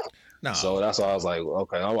Luka. No. So that's why I was like,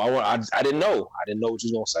 okay, I didn't know. I didn't know what you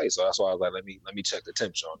was gonna say. So that's why I was like, let me check the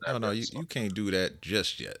temperature on that. No, you can't do that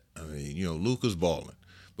just yet. I mean, Luka's balling,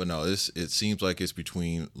 but no, it seems like it's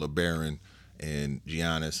between LeBaron and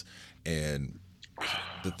Giannis. And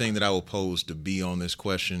the thing that I will pose to be on this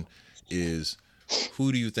question is,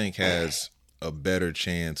 who do you think has a better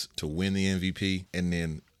chance to win the MVP? And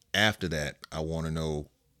then after that, I want to know,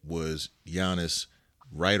 was Giannis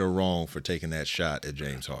right or wrong for taking that shot at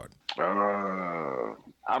James Harden?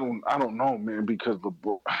 I don't know, man, because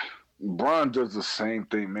LeBron does the same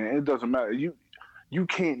thing, man. It doesn't matter. You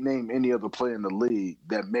can't name any other player in the league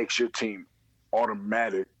that makes your team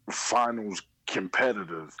automatic finals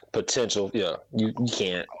competitive. Potential, yeah. You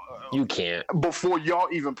can't. You can't. Before y'all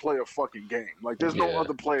even play a fucking game. Like, there's no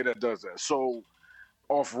other player that does that. So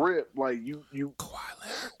off rip, like you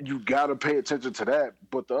gotta pay attention to that.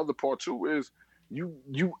 But the other part too is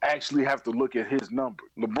you actually have to look at his number.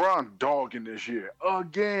 LeBron dogging this year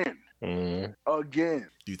again. Again.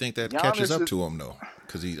 Do you think that catches up to him though?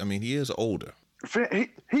 Because he is older. He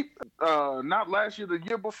not last year, the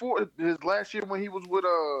year before, his last year when he was with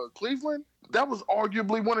Cleveland, that was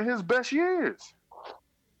arguably one of his best years.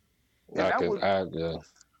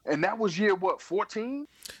 And that was year what, 14?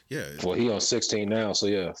 Yeah. Well, he on 16 now, so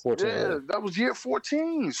yeah, 14. Yeah, that was year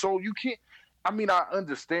 14. So you can't. I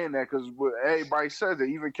understand that because everybody says it.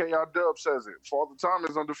 Even KR Dub says it. Father Time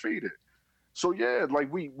is undefeated. So yeah,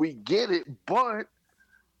 like we get it, but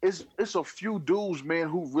it's a few dudes, man,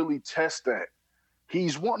 who really test that.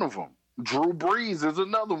 He's one of them. Drew Brees is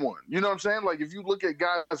another one. You know what I'm saying? Like if you look at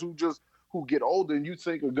guys who get older and you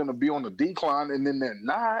think are gonna be on the decline and then they're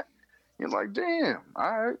not, you're like, damn,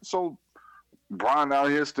 all right. So Brian out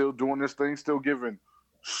here still doing this thing, still giving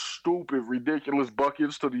stupid, ridiculous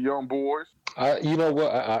buckets to the young boys. You know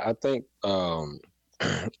what? I think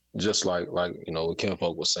just like what Ken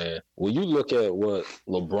Folk was saying, when you look at what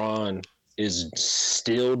LeBron is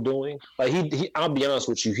still doing, like he I'll be honest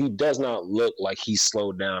with you, he does not look like he's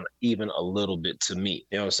slowed down even a little bit to me.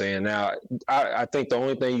 You know what I'm saying? Now, I think the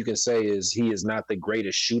only thing you can say is he is not the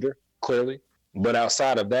greatest shooter, clearly. But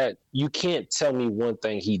outside of that, you can't tell me one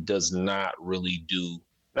thing he does not really do.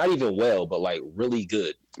 Not even well, but like really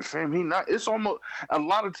good. Fam, it's almost, a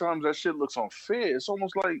lot of times that shit looks unfair. It's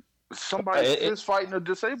almost like somebody is fighting a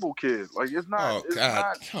disabled kid. Like it's not. Oh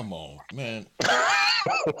God, come on, man. All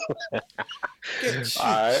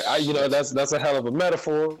right, that's a hell of a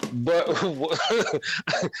metaphor, but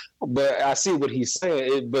I see what he's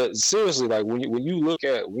saying. But seriously, like when you look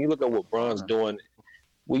at what Bron's doing,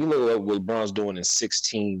 when you look at what Bron's doing in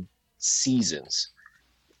 16 seasons,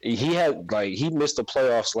 he missed the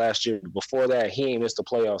playoffs last year. Before that, he ain't missed the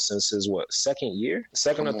playoffs since his second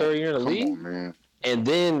or third year in the league. On, man. And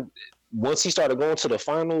then once he started going to the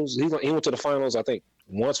finals, he went to the finals, I think,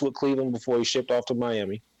 once with Cleveland before he shipped off to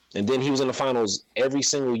Miami. And then he was in the finals every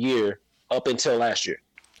single year up until last year.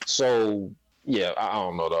 So, yeah, I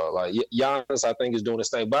don't know, though. Like, Giannis, I think, is doing his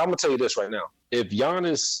thing. But I'm going to tell you this right now. If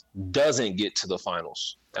Giannis doesn't get to the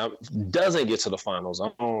finals, I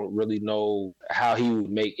don't really know how he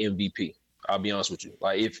would make MVP. I'll be honest with you.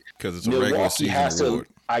 Like, because it's a regular season award.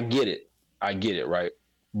 I get it, right?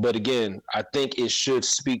 But again, I think it should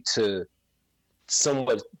speak to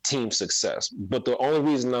somewhat team success. But the only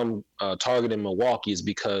reason I'm targeting Milwaukee is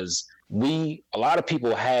because a lot of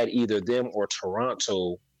people had either them or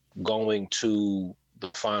Toronto going to the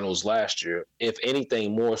finals last year. If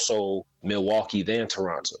anything, more so Milwaukee than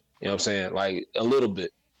Toronto. You know what I'm saying? Like a little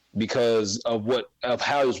bit because of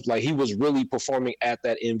how he was really performing at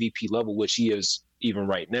that MVP level, which he is even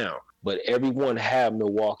right now. But everyone had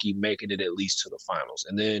Milwaukee making it at least to the finals.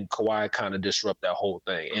 And then Kawhi kind of disrupt that whole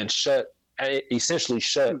thing and essentially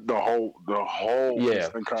shut the whole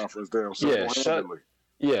Eastern Conference down single-handedly.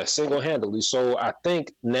 Single-handedly. So I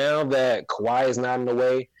think now that Kawhi is not in the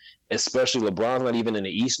way, especially LeBron's not even in the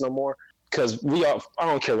East no more, because I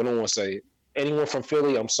don't care what anyone say. Anyone from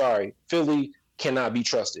Philly, I'm sorry. Philly cannot be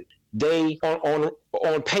trusted. They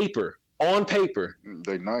on paper,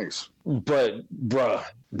 they nice. But bruh,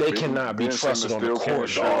 they cannot be trusted on the court,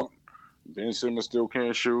 dog. Ben Simmons still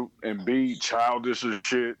can't shoot, and be childish as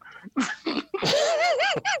shit.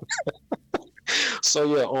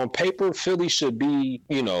 So yeah, on paper, Philly should be,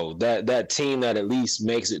 that team that at least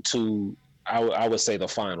makes it to, I would say, the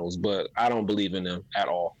finals, but I don't believe in them at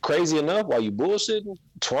all. Crazy enough, while you bullshitting,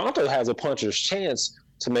 Toronto has a puncher's chance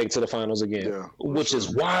to make it to the finals again, which is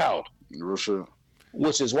wild. Real shit.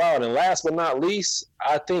 Which is wild. And last but not least,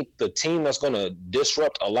 I think the team that's going to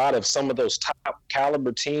disrupt a lot of some of those top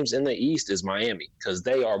caliber teams in the East is Miami, because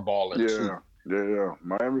they are balling too. Yeah.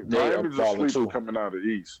 Miami's a sleeper coming out of the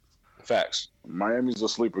East. Facts. Miami's a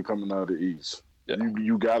sleeper coming out of the East. Yeah.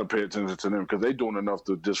 You got to pay attention to them because they're doing enough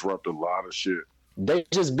to disrupt a lot of shit. They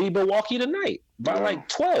just beat Milwaukee tonight by like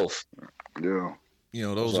 12. Yeah.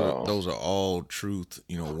 Those are all truth,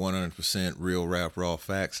 100% real rap raw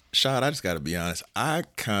facts. Shad, I just got to be honest. I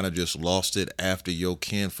kind of just lost it after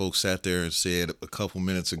Ken folks sat there and said a couple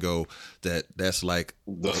minutes ago that's like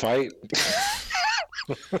the fight.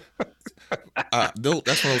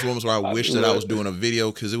 That's one of those moments where I wish that I was doing a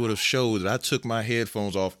video, because it would have showed that I took my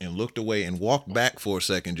headphones off and looked away and walked back for a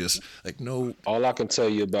second, just like, no. All I can tell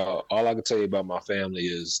you about my family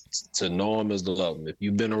is to know them is to love them. If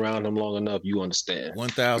you've been around them long enough, you understand.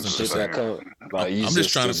 1,000%. I'm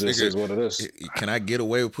just trying to figure what it is. Can I get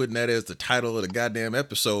away with putting that as the title of the goddamn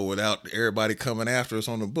episode without everybody coming after us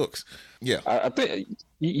on the books? Yeah, I think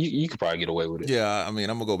you could probably get away with it. Yeah, I'm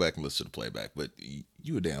gonna go back and listen to the playback, but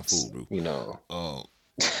you a damn fool, bro.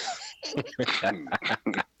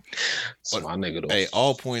 So my nigga, hey,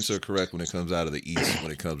 all points are correct when it comes out of the East.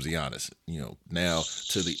 When it comes to Giannis, Now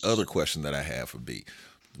to the other question that I have for B,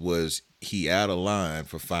 was he out of line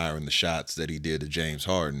for firing the shots that he did to James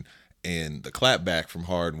Harden, and the clapback from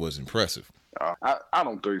Harden was impressive. I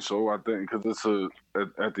don't think so. I think because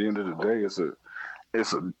at the end of the day,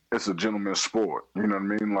 it's a gentleman's sport. You know what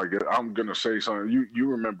I mean? Like I'm gonna say something. You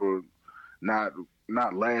remember not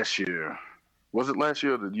last year? Was it last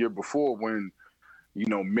year or the year before when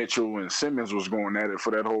Mitchell and Simmons was going at it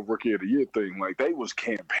for that whole Rookie of the Year thing? Like they was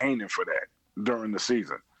campaigning for that during the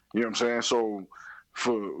season. You know what I'm saying? So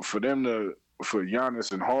for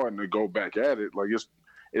Giannis and Harden to go back at it, like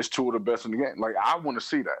it's two of the best in the game. Like I want to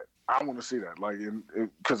see that. Like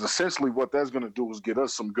because essentially what that's gonna do is get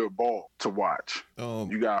us some good ball to watch.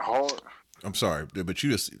 You got Harden. I'm sorry, but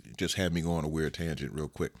you just had me go on a weird tangent real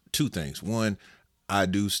quick. Two things. One, I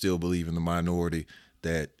do still believe in the minority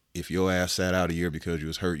that if your ass sat out a year because you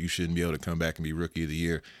was hurt, you shouldn't be able to come back and be Rookie of the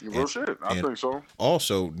Year. Real shit. I think so.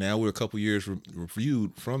 Also, now we're a couple years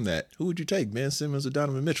reviewed from that. Who would you take, Ben Simmons or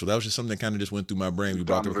Donovan Mitchell? That was just something that kind of just went through my brain.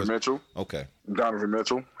 Donovan Mitchell. Okay. Donovan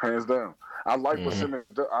Mitchell, hands down. I like what Simmons.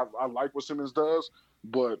 I like what Simmons does,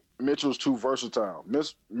 but Mitchell's too versatile.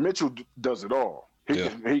 Mitchell does it all.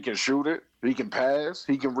 He can shoot it. He can pass.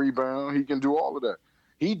 He can rebound. He can do all of that.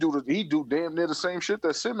 He do damn near the same shit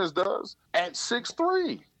that Simmons does at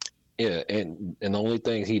 6'3". Yeah, and the only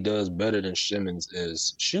thing he does better than Simmons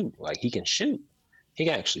is shoot. Like he can shoot. He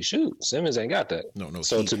can actually shoot. Simmons ain't got that. No.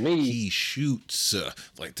 So to me, he shoots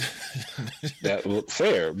like that.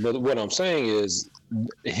 Fair, but what I'm saying is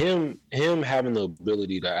him having the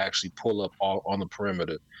ability to actually pull up on the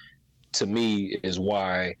perimeter. To me, is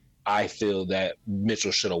why I feel that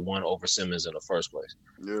Mitchell should have won over Simmons in the first place.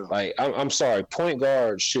 Yeah. Like I'm sorry, point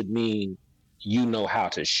guard should mean you know how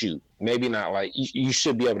to shoot. Maybe not like you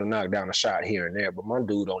should be able to knock down a shot here and there, but my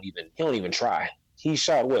dude don't even try. He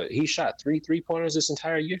shot what? He shot 3 3-pointers this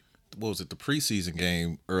entire year. What was it? The preseason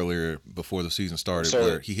game earlier before the season started,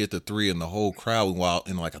 where he hit the 3 and the whole crowd while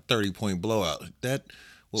in like a 30-point blowout. Where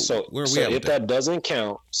are we at? If that doesn't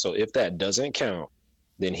count,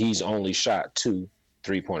 then he's only shot 2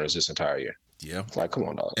 3-pointers this entire year. Yeah. Like, come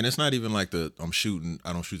on, dog. And it's not even like I don't shoot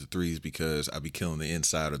the threes because I be killing the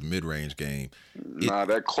inside of the mid-range game.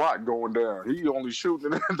 That clock going down. He only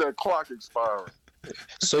shooting and that clock expiring.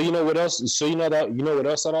 So you know what else? So you know what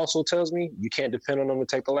else that also tells me? You can't depend on them to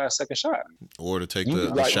take the last second shot. Or to take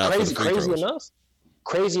the shot for the free throws.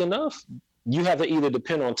 Crazy enough, you have to either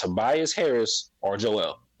depend on Tobias Harris or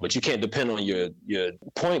Joel. But you can't depend on your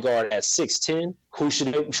point guard at 6'10", who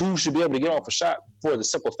should be able to get off a shot for the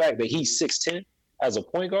simple fact that he's 6'10". As a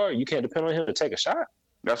point guard, you can't depend on him to take a shot.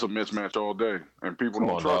 That's a mismatch all day, and people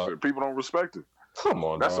don't trust it. People don't respect it. Come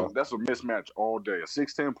on, that's a mismatch all day. A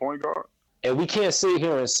 6'10" point guard. And we can't sit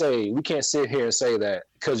here and say that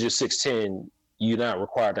because you're 6'10", you're not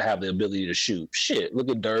required to have the ability to shoot. Shit, look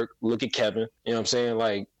at Dirk, look at Kevin. You know what I'm saying?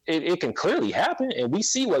 Like it can clearly happen, and we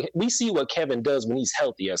see what Kevin does when he's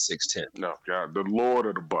healthy at 6'10". No, God, the Lord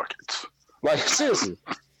of the buckets. Like seriously.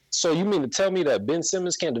 So you mean to tell me that Ben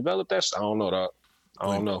Simmons can't develop that? I don't know, dog. I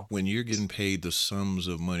don't know. When you're getting paid the sums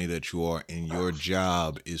of money that you are, and your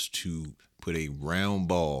job is to put a round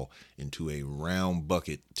ball into a round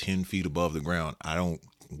bucket 10 feet above the ground, I don't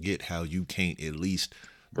get how you can't at least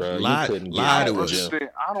lie to us.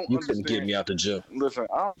 You couldn't get me out the gym. Listen,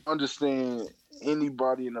 I don't understand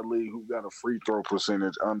anybody in the league who got a free throw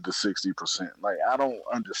percentage under 60%. Like, I don't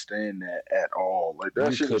understand that at all. Like,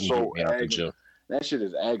 that shit is so aggravating. That shit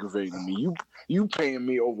is aggravating me. You paying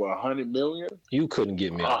me over $100 million? You couldn't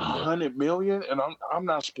get me out the gym. $100 million, and I'm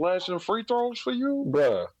not splashing free throws for you,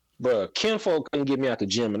 Bruh, Kenfolk couldn't get me out the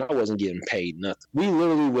gym, and I wasn't getting paid nothing. We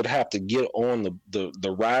literally would have to get on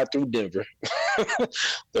the ride through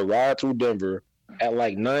Denver, at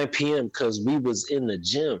like 9 p.m. because we was in the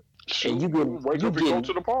gym. And go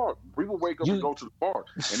to the park. We would wake up and go to the park,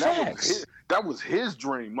 and that was his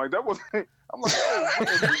dream. Like that was. I'm like,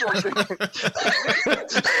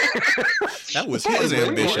 that was his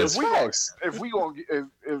ambition.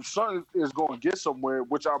 If son is going to get somewhere,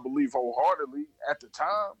 which I believe wholeheartedly at the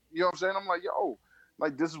time, you know what I'm saying? I'm like, yo,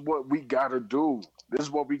 like this is what we got to do. This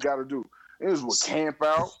is what we got to do. This is what camp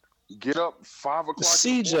out, get up 5 o'clock.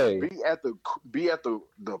 CJ, be at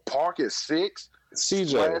the park at 6. CJ,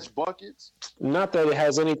 splash buckets. Not that it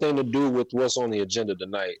has anything to do with what's on the agenda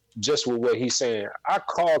tonight, just with what he's saying. I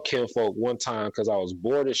called Kenfolk one time because I was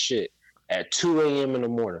bored as shit at 2 a.m. in the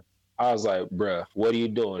morning. I was like, bruh, what are you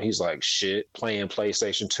doing? He's like, shit, playing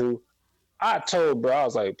PlayStation 2. I told bro, I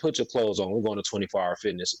was like, put your clothes on. We're going to 24-hour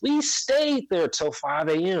fitness. We stayed there till 5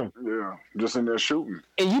 a.m. Yeah, just in there shooting.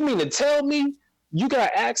 And you mean to tell me You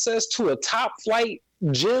got access to a top flight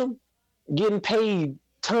gym, getting paid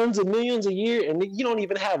tons of millions a year, and you don't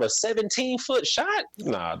even have a 17-foot shot?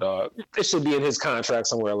 Nah, dog. It should be in his contract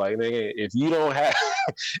somewhere. Like, nigga, if you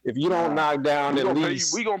don't knock down at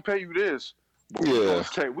least, we gonna pay you this.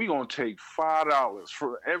 Yeah, we gonna take $5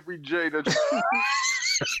 for every J that you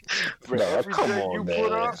for every come J on, you man.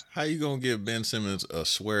 put up. How you gonna give Ben Simmons a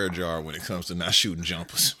swear jar when it comes to not shooting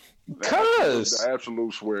jumpers? The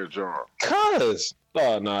absolute swear jar.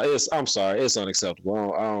 I'm sorry, it's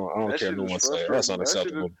unacceptable. I don't care who wants to say it. That's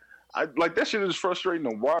unacceptable. That shit is frustrating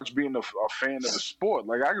to watch being a fan of the sport.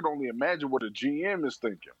 Like, I can only imagine what a GM is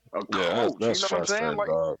thinking. A coach, that's you know what I'm saying? Like,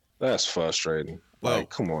 dog. That's frustrating. Well, like,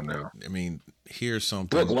 come on now. I mean, here's something.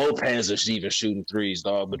 Brook Lopez is even shooting threes,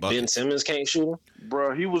 dog, but Ben Simmons can't shoot them?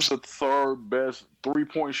 Bro, he was the third best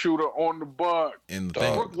three-point shooter on the Bucks. And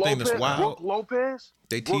the thing that's wild, Brook Lopez?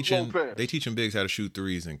 They teaching bigs how to shoot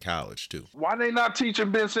threes in college, too. Why they not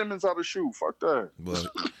teaching Ben Simmons how to shoot? Fuck that. Well,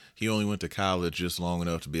 he only went to college just long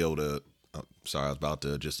enough to be able to sorry, I was about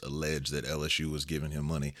to just allege that LSU was giving him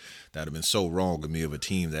money. That would have been so wrong of me of a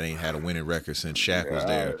team that ain't had a winning record since Shaq was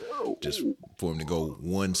there. Just for him to go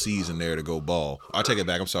one season there to go ball. I'll take it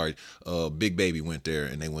back. I'm sorry. Big Baby went there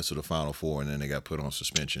and they went to the Final Four and then they got put on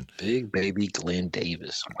suspension. Big Baby Glenn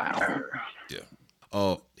Davis. Wow.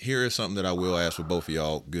 Yeah. Here is something that I will ask for both of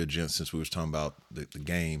y'all, good gents, since we was talking about the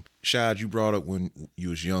game. Shad, you brought up when you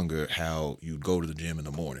was younger how you'd go to the gym in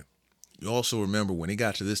the morning. You also remember when it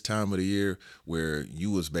got to this time of the year where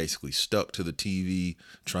you was basically stuck to the TV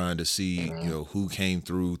trying to see, who came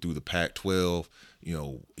through the Pac-12,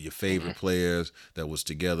 your favorite players that was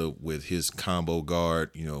together with his combo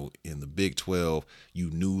guard, in the Big 12.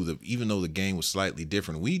 You knew that even though the game was slightly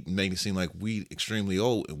different, we made it seem like we extremely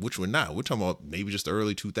old, which we're not. We're talking about maybe just the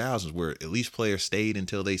early 2000s where at least players stayed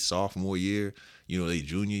until they sophomore year, their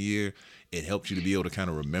junior year. It helped you to be able to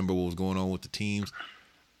kind of remember what was going on with the teams.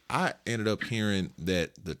 I ended up hearing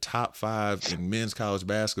that the top 5 in men's college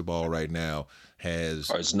basketball right now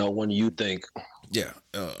has no one you think. Yeah,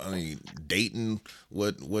 I mean Dayton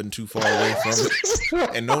wasn't too far away from it,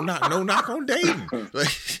 and no knock on Dayton.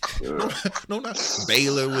 No knock.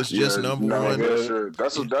 Baylor was just number one.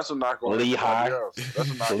 That's a knock on Lehigh.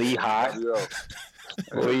 That's a knock Lehigh.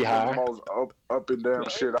 The most up and down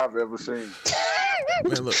shit I've ever seen.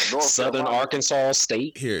 Man, look, Southern Arkansas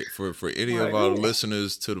State. Here, for any of our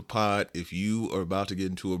listeners to the pod, if you are about to get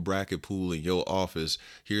into a bracket pool in your office,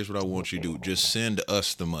 here's what I want you to do. Just send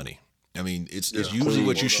us the money. I mean, it's usually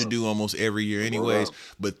what you should do almost every year anyways.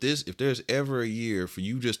 But if there's ever a year for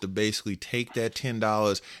you just to basically take that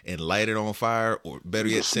 $10 and light it on fire, or better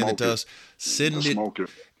yet, send it to us, send it.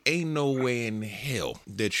 Ain't no way in hell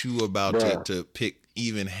that you about to pick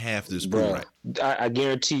even half this pool right. I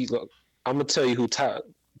guarantee, look, I'm going to tell you who top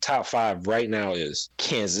 5 right now is.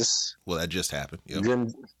 Kansas. Well, that just happened. Yep.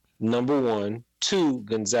 Then number 1, 2,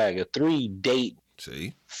 Gonzaga, 3, Dayton.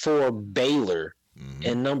 See? 4, Baylor. Mm-hmm.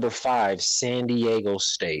 And number 5, San Diego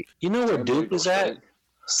State. You know where Duke is at?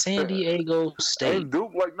 San Diego State. Ain't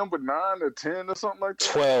Duke like number 9 or 10 or something like that?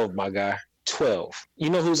 12, my guy. 12. You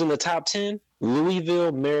know who's in the top 10?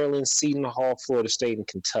 Louisville, Maryland, Seton Hall, Florida State, and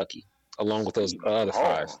Kentucky, along with those other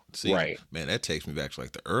 5. See, right. Man, that takes me back to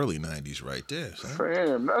like the early 90s right there. Son.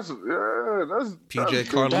 Fam, that's PJ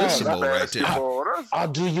Carlissimo right there. I'll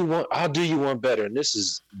do you one better, and this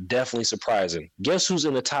is definitely surprising. Guess who's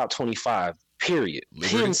in the top 25? Period.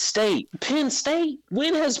 Liberty? Penn State.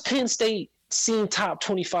 When has Penn State seen top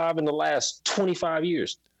 25 in the last 25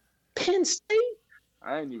 years? Penn State?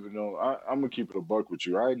 I didn't even know. I'm gonna keep it a buck with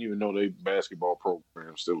you. I didn't even know they basketball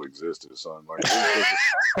program still existed, son. Like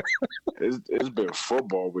it's been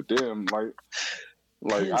football with them. Like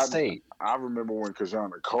I remember when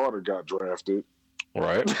Kajana Carter got drafted.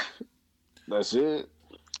 Right. That's it.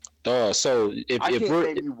 So I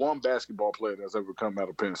can't name you one basketball player that's ever come out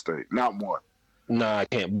of Penn State. Not one. Nah, I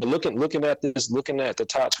can't. But looking at the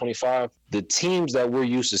top 25, the teams that we're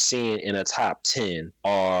used to seeing in a top 10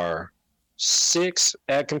 are 6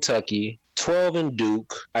 at Kentucky, 12 in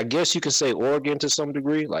Duke. I guess you could say Oregon to some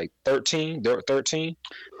degree, like 13. They're 13.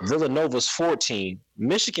 Villanova's 14.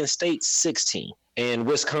 Michigan State's 16. And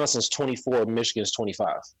Wisconsin's 24. Michigan's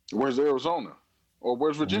 25. Where's Arizona? Or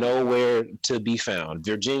where's Virginia? Nowhere to be found.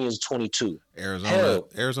 Virginia's 22.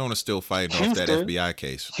 Arizona's still fighting off that FBI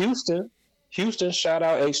case. Houston, shout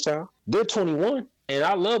out H-Town. They're 21. And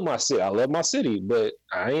I love my city. But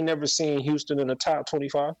I ain't never seen Houston in the top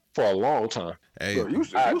 25 for a long time. Hey, bro,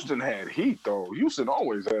 Houston had heat, though. Houston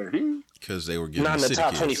always had heat. Because they were getting not in the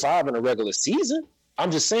top 25 in a regular season.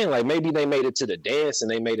 I'm just saying, like, maybe they made it to the dance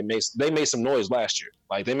and they made some noise last year.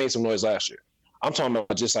 Like, they made some noise last year. I'm talking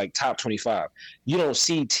about just like top 25. You don't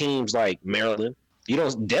see teams like Maryland. You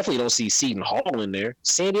definitely don't see Seton Hall in there.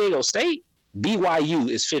 San Diego State, BYU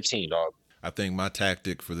is 15, dog. I think my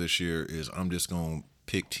tactic for this year is I'm just going to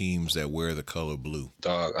pick teams that wear the color blue.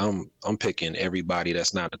 Dog, I'm picking everybody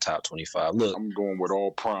that's not the top 25. Look, I'm going with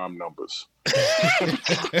all prime numbers.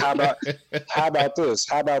 How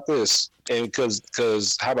about this? And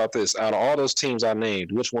because how about this? Out of all those teams I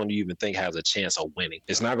named, which one do you even think has a chance of winning?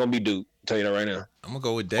 It's not going to be Duke. I'll tell you that right now. I'm going to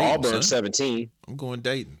go with Dayton. Auburn, 17. I'm going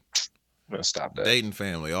Dayton. Stop that. Dayton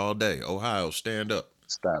family all day. Ohio, stand up.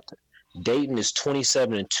 Stop it. Dayton is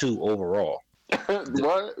 27-2 overall.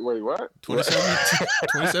 What? Wait, what?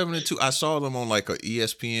 27-2. I saw them on like a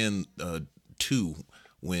ESPN 2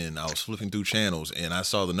 when I was flipping through channels, and I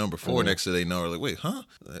saw the number 4 next to their number. Like, wait, huh?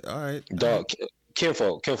 All right. Dog,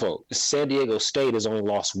 Kinfolk. San Diego State has only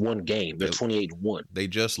lost one game. They're 28-1. They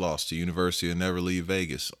just lost to University of Never Leave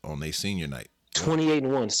Vegas on their senior night.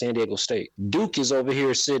 28-1, San Diego State. Duke is over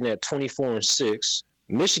here sitting at 24-6.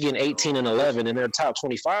 Michigan 18-11 in their top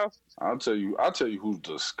 25. I'll tell you who's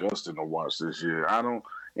disgusting to watch this year.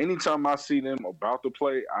 Anytime I see them about to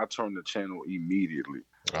play, I turn the channel immediately.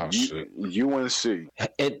 Oh shit. UNC.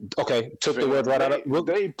 Took the word right out of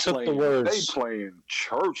They playing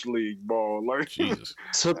church league ball. Like Jesus.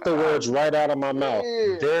 Took the words right out of my mouth.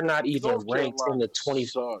 Yeah. They're not even ranked in the 20.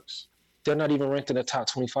 Sucks. They're not even ranked in the top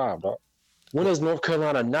 25, dog. When has North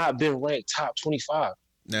Carolina not been ranked top 25?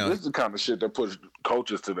 Now, this is the kind of shit that puts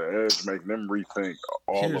coaches to the edge, make them rethink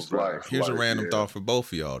all of life. Here's a random thought for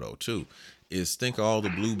both of y'all, though, too. Is think of all the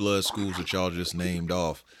blue blood schools that y'all just named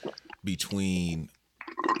off between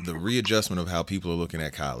the readjustment of how people are looking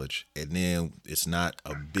at college, and then it's not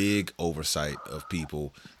a big oversight of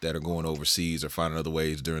people that are going overseas or finding other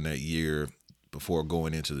ways during that year before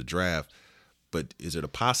going into the draft. But is it a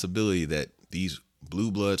possibility that these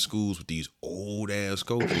blue blood schools with these old ass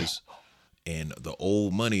coaches and the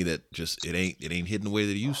old money that just it ain't hitting the way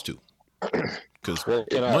that it used to, because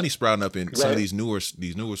money's sprouting up in some of these newer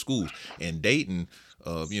schools, and Dayton,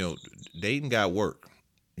 Dayton got work.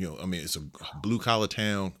 I mean, it's a blue collar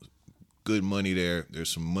town, good money there. There's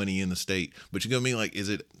some money in the state, but you know what I mean? Like, is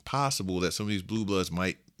it possible that some of these blue bloods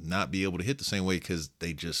might not be able to hit the same way because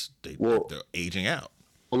they're aging out?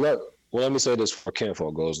 Well, let me say this before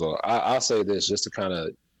Kinfolk goes, though. I'll say this just to kind of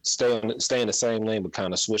stay in the same lane, but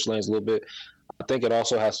kind of switch lanes a little bit. I think it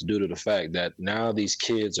also has to do to the fact that now these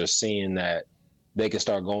kids are seeing that they can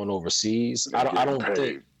start going overseas. I don't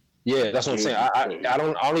think. Yeah, that's what I'm saying. I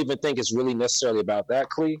don't even think it's really necessarily about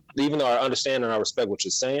that, Clee. Even though I understand and I respect what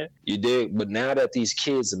you're saying, you dig. But now that these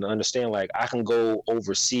kids understand, like, I can go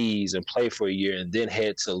overseas and play for a year and then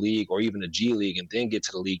head to the league or even the G League and then get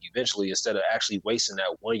to the league eventually, instead of actually wasting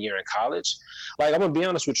that 1 year in college. Like, I'm gonna be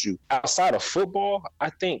honest with you. Outside of football,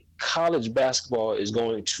 I think college basketball is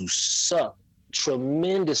going to suck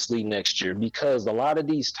tremendously next year because a lot of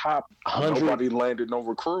these top 100 nobody landed no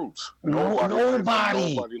recruits.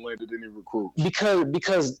 Nobody landed any recruits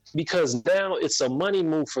because now it's a money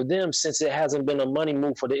move for them, since it hasn't been a money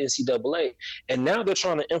move for the NCAA, and now they're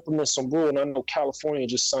trying to implement some rule. And I know California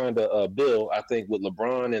just signed a bill, I think with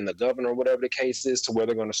LeBron and the governor or whatever the case is, to where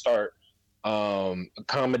they're going to start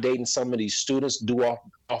accommodating some of these students due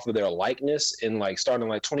off of their likeness in like starting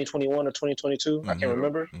like 2021 or 2022. I can't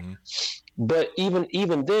remember. But even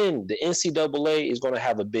then, the NCAA is going to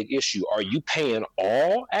have a big issue. Are you paying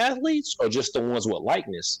all athletes or just the ones with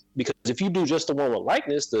likeness? Because if you do just the one with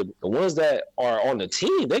likeness, the ones that are on the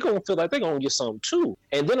team, they're going to feel like they're going to get something too.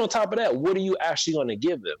 And then on top of that, what are you actually going to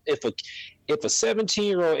give them? If a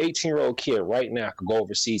 17-year-old, 18-year-old kid right now could go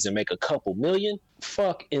overseas and make a couple million,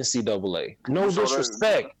 fuck NCAA. No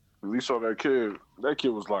disrespect. We saw that kid. That kid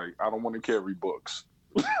was like, I don't want to carry books.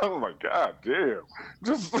 I was like, God damn.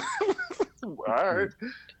 Just all right.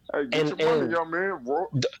 Hey, get your money, young man,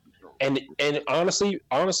 bro. And honestly,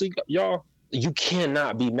 y'all, you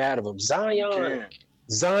cannot be mad at him.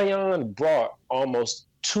 Zion brought almost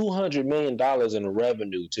 $200 million in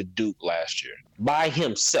revenue to Duke last year by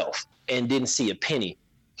himself and didn't see a penny.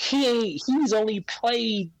 He's only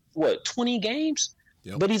played 20 games,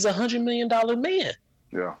 but he's $100 million man.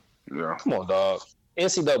 Yeah. Come on, dog.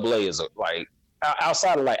 NCAA is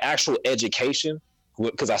outside of like actual education,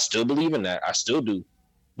 because I still believe in that. I still do.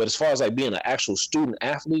 But as far as like being an actual student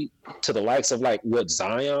athlete to the likes of like what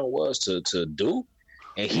Zion was to do,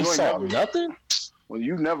 and he saw nothing. Well,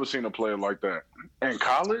 you've never seen a player like that in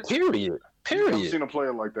college. Period. You've never seen a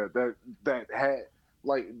player like that had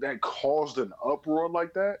like that caused an uproar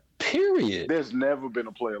like that. Period. There's never been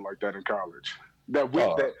a player like that in college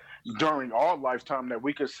that during our lifetime that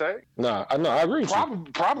we could say. Nah, I know. I agree.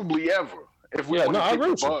 Probably ever. If we want to I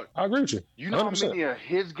agree with you. I agree with you. You know 100%. How many of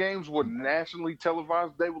his games were nationally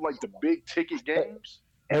televised? They were like the big ticket games.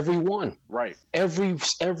 Every one. Right. Every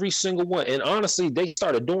single one. And honestly, they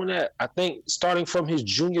started doing that, I think, starting from his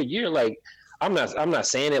junior year. Like, I'm not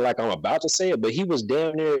saying it like I'm about to say it, but he was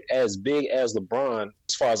damn near as big as LeBron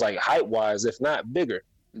as far as like height wise, if not bigger.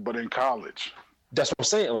 But in college. That's what I'm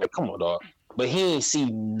saying. Like, come on, dog. But he ain't see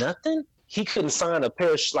nothing. He couldn't sign a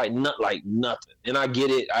pair of nothing. And I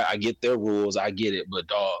get it. I get their rules. I get it. But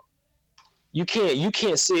dog, you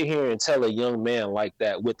can't sit here and tell a young man like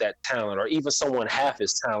that with that talent, or even someone half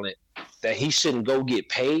his talent, that he shouldn't go get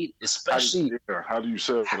paid. Especially, how do you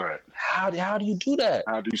sell that? How do you do that?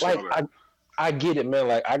 How do you sell that? I get it, man.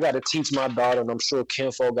 Like, I got to teach my daughter, and I'm sure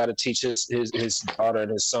Kinfo got to teach his daughter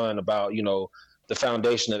and his son about, you know, the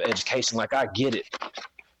foundation of education. Like, I get it.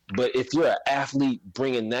 But if you're an athlete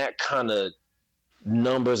bringing that kind of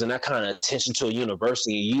numbers and that kind of attention to a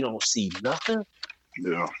university and you don't see nothing,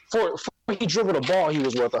 yeah. For he dribbled the ball, he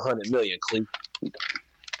was worth $100 million, Cleve.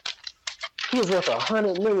 He was worth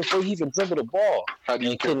 $100 million before he even dribbled the ball, and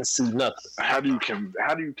he couldn't see nothing. How do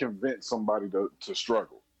you convince somebody to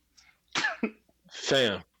struggle?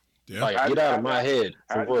 Fam, like, get out of my head.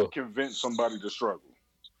 How do you convince somebody to struggle?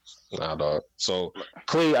 Nah, dog. So,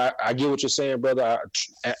 Cleve, I get what you're saying, brother.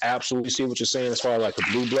 I absolutely see what you're saying as far as like the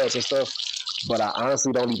blue bloods and stuff. But I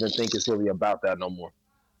honestly don't even think it's really about that no more.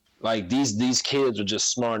 Like, these kids are just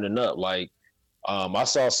smartening up. Like, I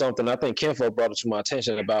saw something, I think Kinfo brought it to my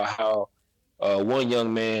attention about how one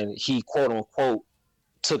young man, he quote unquote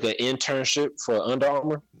took an internship for Under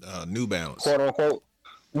Armour. New Balance. Quote unquote.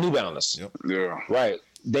 New Balance. Yep. Yeah. Right.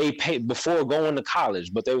 They paid before going to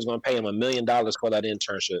college, but they was going to pay him $1 million for that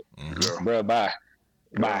internship. Mm-hmm. Bro, bye.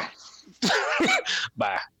 Bye.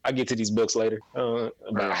 I get to these books later.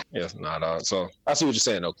 Bye. Yes, nah, dog. So I see what you're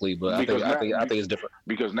saying, though, Cleve. But I think it's different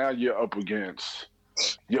because now you're up against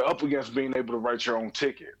being able to write your own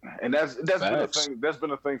ticket, and that's been a thing. That's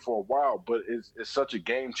been a thing for a while, but it's such a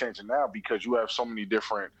game changer now because you have so many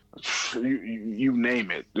different. You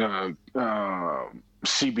name it.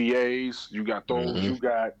 CBAs, you got those, you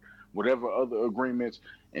got whatever other agreements,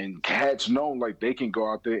 and cats know like they can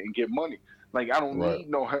go out there and get money. Like, I don't need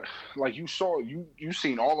no, like, you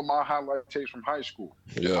seen all of my highlight tapes from high school.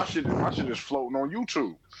 Yeah, my shit is floating on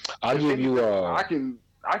YouTube. I'll give you I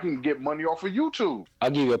can get money off of YouTube. I'll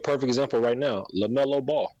give you a perfect example right now. LaMelo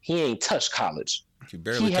Ball, he ain't touched college. He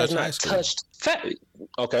barely touched high school.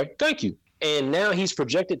 Okay, thank you. And now he's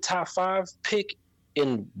projected top 5 pick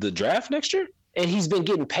in the draft next year. And he's been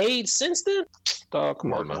getting paid since then. Dog,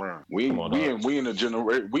 come on, man. We in a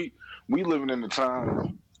generation. We living in a time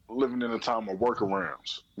of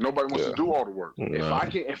workarounds. Nobody wants to do all the work. No.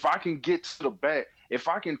 If I can get to the bag, if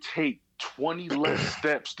I can take 20 less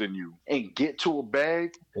steps than you and get to a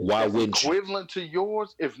bag, why wouldn't equivalent to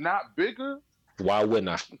yours, if not bigger? Why wouldn't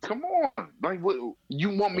I? Come on, like, what, you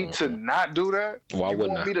want me to not do that? Why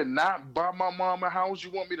wouldn't I? You want me to not buy my mom a house? You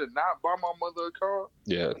want me to not buy my mother a car?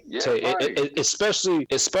 Yeah, right.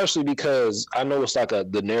 especially because I know it's like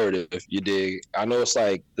the narrative. If you dig, I know it's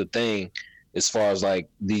like the thing. As far as like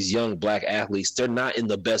these young black athletes, they're not in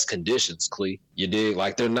the best conditions, Clee. You dig?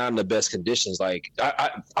 Like, they're not in the best conditions. Like,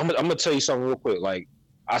 I'm gonna tell you something real quick. Like,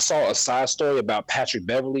 I saw a side story about Patrick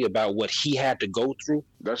Beverly about what he had to go through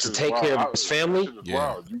to take care of his family.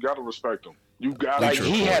 Wow, you gotta respect him. You got like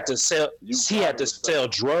he had to sell. He had to sell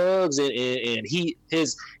drugs, and he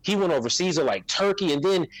went overseas to like Turkey, and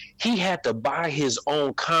then he had to buy his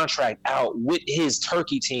own contract out with his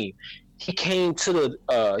Turkey team. He came to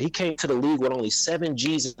the league with only 7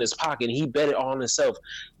 G's in his pocket, and he bet it on himself.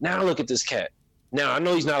 Now look at this cat. Now I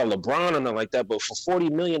know he's not a LeBron or nothing like that, but for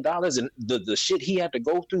 $40 million and the shit he had to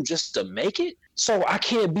go through just to make it, so I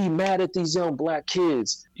can't be mad at these young black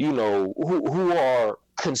kids, you know, who are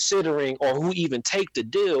considering or who even take the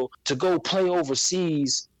deal to go play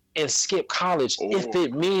overseas and skip college if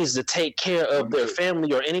it means to take care of their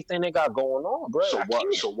family or anything they got going on, bro.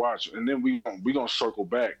 So watch, and then we gonna circle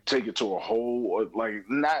back, take it to a whole, like,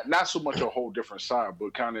 not so much a whole different side,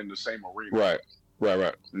 but kind of in the same arena.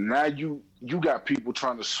 Right. Now you got people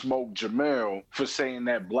trying to smoke Jamel for saying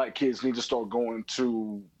that black kids need to start going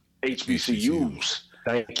to HBCUs.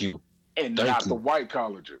 Thank you. And not the white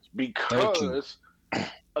colleges, because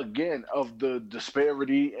again of the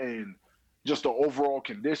disparity and just the overall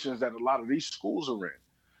conditions that a lot of these schools are in.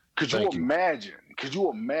 Could you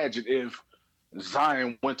imagine if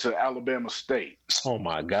Zion went to Alabama State? Oh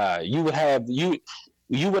my God. You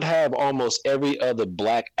would have almost every other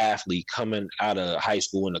black athlete coming out of high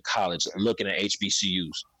school into college looking at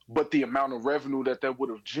HBCUs. But the amount of revenue that would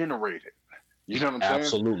have generated. You know what I'm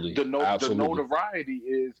Absolutely. saying? Absolutely. The notoriety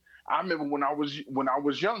is. I remember when I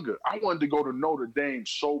was younger, I wanted to go to Notre Dame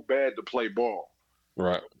so bad to play ball.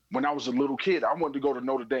 Right. When I was a little kid, I wanted to go to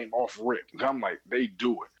Notre Dame off rip. I'm like, they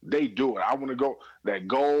do it. I want to go that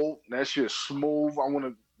gold. That shit smooth.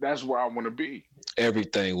 That's where I want to be.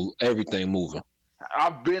 Everything moving.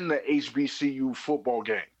 I've been to HBCU football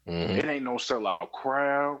game. Mm-hmm. It ain't no sellout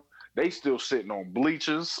crowd. They still sitting on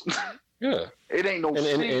bleachers. Yeah. It ain't no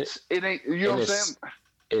seats. It ain't. You know what I'm saying?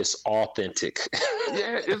 It's authentic.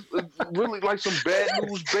 Yeah, it's really like some Bad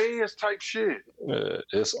News Bears type shit.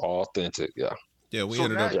 It's authentic. Yeah. Yeah,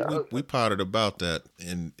 we potted about that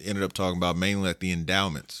and ended up talking about mainly like the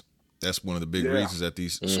endowments. That's one of the big reasons that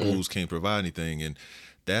these schools can't provide anything, and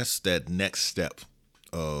that's that next step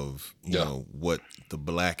of you know what the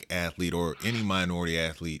black athlete or any minority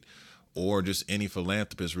athlete or just any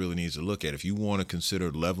philanthropist really needs to look at. If you want to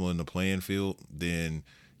consider leveling the playing field, then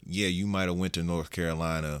yeah, you might have went to North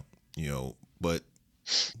Carolina, you know, but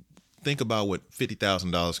think about what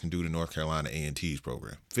 $50,000 can do to North Carolina A&T's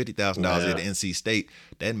program. $50,000 at NC State,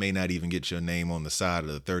 that may not even get your name on the side of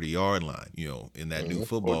the 30-yard line, you know, in that new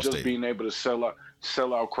football or just stadium. being able to sell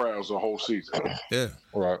out crowds the whole season. Yeah.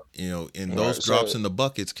 Right. You know, and those drops in the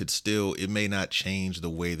buckets could still, it may not change the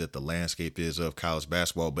way that the landscape is of college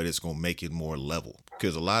basketball, but it's going to make it more level.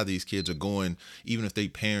 Because a lot of these kids are going, even if they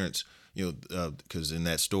parents, you know, because in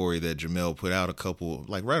that story that Jamel put out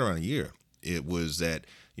like right around a year, it was that,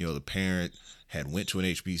 you know, the parent had went to an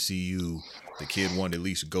HBCU, the kid wanted to at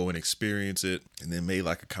least go and experience it, and then made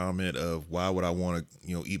like a comment of, why would I want to,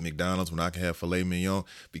 you know, eat McDonald's when I can have filet mignon?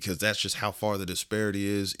 Because that's just how far the disparity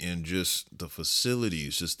is in just the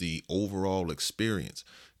facilities, just the overall experience.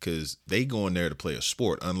 Because they go in there to play a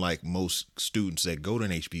sport, unlike most students that go to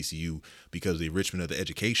an HBCU because of the enrichment of the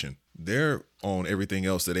education. They're on everything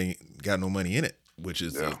else that ain't got no money in it, which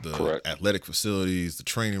is the athletic facilities, the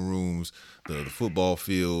training rooms, the football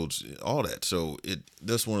fields, all that. So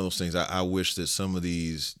that's one of those things I wish that some of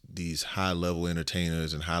these high-level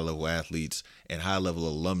entertainers and high-level athletes and high-level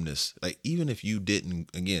alumnus, like even if you didn't,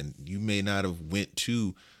 again, you may not have went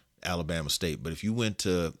to Alabama State, but if you went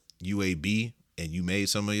to UAB and you made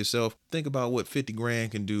some of yourself, think about what 50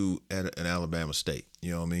 grand can do at an Alabama State,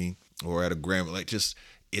 you know what I mean? Or at a Grambling, like just,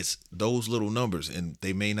 it's those little numbers, and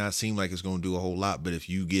they may not seem like it's going to do a whole lot, but if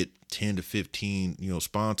you get 10 to 15, you know,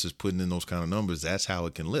 sponsors putting in those kind of numbers, that's how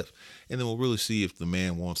it can lift. And then we'll really see if the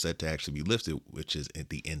man wants that to actually be lifted, which is at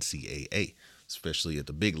the NCAA, especially at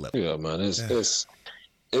the big level. Yeah, man, it's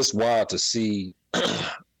wild to see.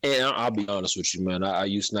 And I'll be honest with you, man. I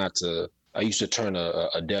used to turn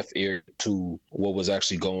a deaf ear to what was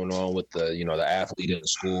actually going on with the, you know, the athlete in the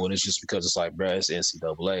school. And it's just because it's like, bro, it's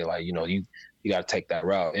NCAA. Like, you know, you got to take that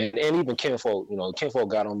route. And even Kinfolk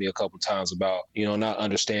got on me a couple times about, you know, not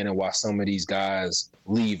understanding why some of these guys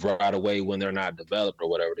leave right away when they're not developed or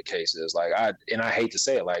whatever the case is. Like, I hate to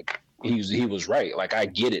say it, like, he was right. Like, I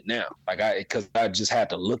get it now. Like, because I just had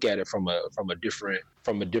to look at it from a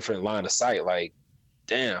different line of sight. Like,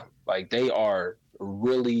 damn, like they are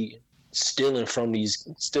really stealing from these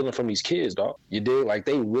kids, dog. You dig? Like,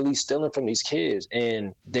 they really stealing from these kids,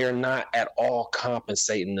 and they're not at all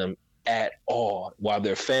compensating them at all, while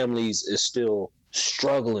their families is still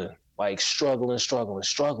struggling, you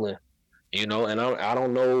know. And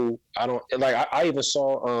I even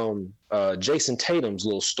saw Jason Tatum's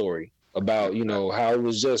little story about, you know, how it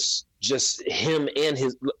was just him and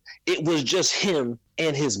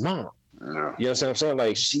his mom. Yeah. You know what I'm saying?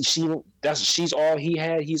 Like, she's all he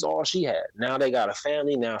had, he's all she had. Now they got a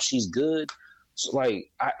family, now she's good. So I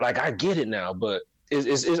get it now, but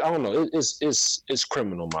it's I don't know, it's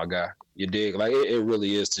criminal, my guy. You dig? Like, it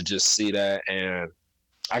really is, to just see that, and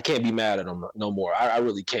I can't be mad at him no more. I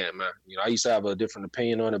really can't, man. You know, I used to have a different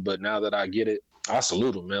opinion on it, but now that I get it, I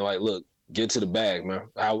salute him, man. Like, look, get to the bag, man.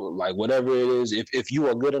 Like, whatever it is, if you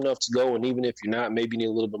are good enough to go, and even if you're not, maybe you need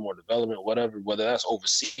a little bit more development, whatever, whether that's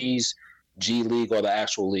overseas, G League, or the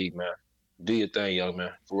actual league, man. Do your thing, young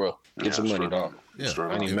man. For real. Get some money, dog. Yeah.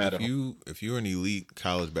 If you're an elite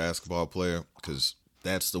college basketball player, because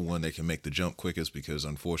that's the one that can make the jump quickest, because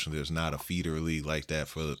unfortunately there's not a feeder league like that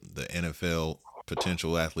for the NFL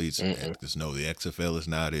potential athletes. And just know the XFL is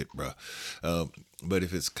not it, bro. But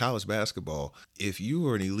if it's college basketball, if you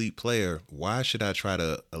are an elite player, why should I try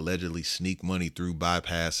to allegedly sneak money through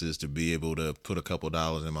bypasses to be able to put a couple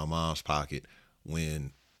dollars in my mom's pocket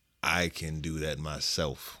when I can do that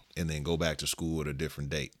myself and then go back to school at a different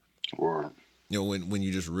date? Right. You know, when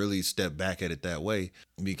you just really step back at it that way,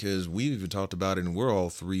 because we've even talked about it, and we're all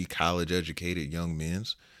three college educated young men,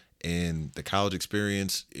 and the college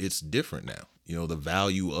experience, it's different now. the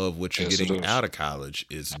value of what you're getting out of college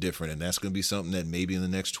is different. And that's going to be something that maybe in the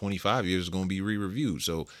next 25 years is going to be re-reviewed.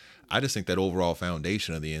 So I just think that overall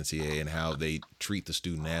foundation of the NCAA and how they treat the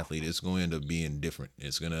student athlete is going to end up being different.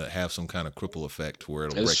 It's going to have some kind of cripple effect where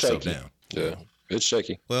it'll break stuff down. Yeah. It's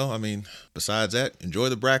shaky. Well, I mean, besides that, enjoy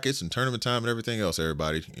the brackets and tournament time and everything else,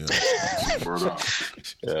 everybody.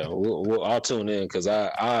 Yeah, I'll tune in because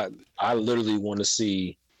I literally want to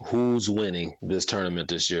see who's winning this tournament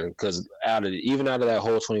this year. Because out of that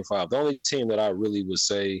whole 25, the only team that I really would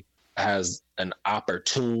say has an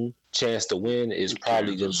opportune chance to win is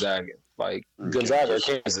probably Gonzaga. Like Gonzaga or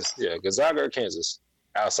Kansas. Yeah, Gonzaga or Kansas.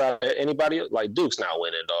 Outside anybody, like Duke's not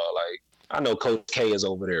winning, dog. Like I know Coach K is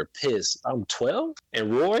over there pissed. I'm 12,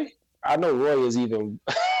 and Roy. I know Roy is even.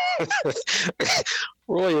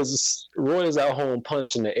 Roy is out home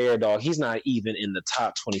punching the air, dog. He's not even in the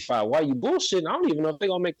top 25. Why you bullshitting? I don't even know if they're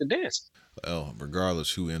gonna make the dance. Well,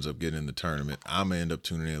 regardless who ends up getting in the tournament, I'm gonna end up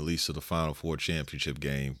tuning in at least to the Final Four championship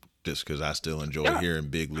game, just because I still enjoy hearing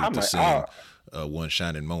Big League to sing "One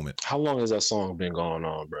Shining Moment." How long has that song been going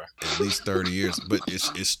on, bro? At least 30 years, but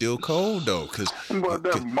it's still cold though, because but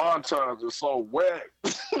that montage is so wet.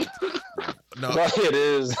 No, it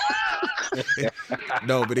is.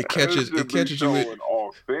 No, but it catches you with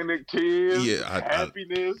authentic kids. Yeah,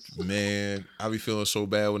 happiness. Man, I be feeling so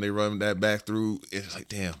bad when they run that back through. It's like,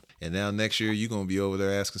 damn. And now next year you're gonna be over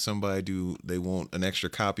there asking somebody, do they want an extra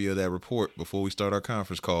copy of that report before we start our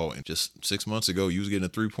conference call? And just 6 months ago, you was getting a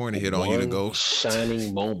 3-pointer hit on you to go.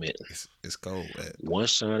 Shining moment. It's cold. Man. One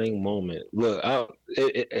shining moment. Look,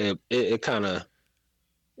 it kind of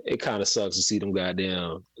sucks to see them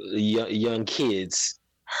goddamn young kids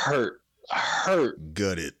hurt,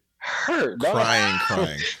 gutted, hurt, crying.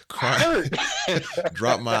 Hurt.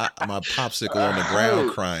 Drop my popsicle on the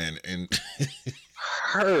ground, crying and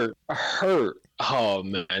hurt. Oh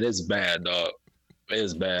man, it's bad, dog.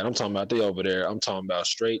 It's bad. I'm talking about they over there. I'm talking about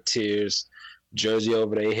straight tears, jersey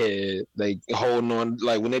over their head. They holding on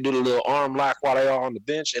like when they do the little arm lock while they are on the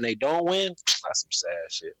bench and they don't win. That's some sad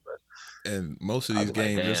shit, bro. And most of these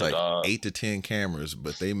games, there's like 8 to 10 cameras,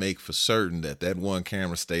 but they make for certain that one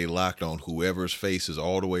camera stay locked on whoever's face is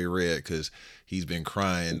all the way red because he's been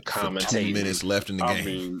crying for 2 minutes left in the game. I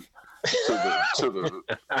mean,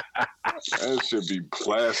 that should be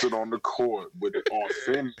plastered on the court with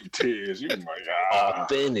authentic tears. You like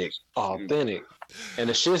authentic. And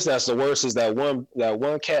the shit that's the worst is that one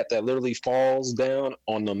cat that literally falls down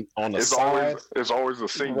on the side. It's always a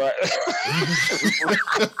senior. Right.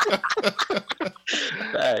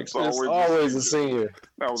 Facts. It's always a senior.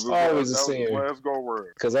 That was always a senior. Last go round.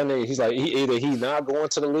 Because I mean, he's like either he's not going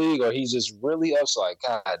to the league or he's just really upset. Like,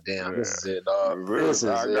 God damn, this is it, dog. This is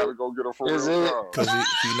I gotta go get a for real job. Because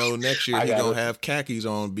he know next year he gonna have khakis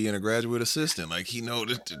on, being a graduate assistant. Like he know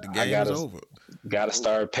that the game is over. Gotta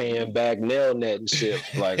start paying back nail net and shit.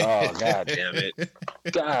 Like, oh god damn it.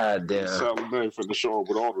 God damn. Sally Mae finna show up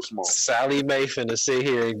with all the smoke. Sally Mae finna sit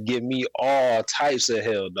here and give me all types of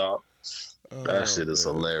hell, dog. That shit is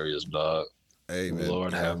hilarious, dog. Hey man,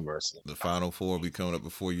 Lord have mercy. The Final Four will be coming up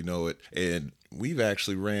before you know it, and we've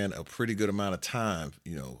actually ran a pretty good amount of time,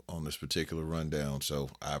 on this particular rundown. So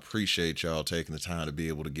I appreciate y'all taking the time to be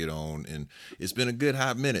able to get on, and it's been a good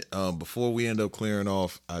hot minute. Before we end up clearing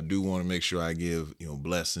off, I do want to make sure I give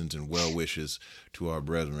blessings and well wishes to our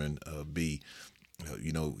brethren. B,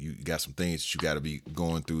 you got some things that you got to be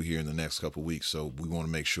going through here in the next couple of weeks. So we want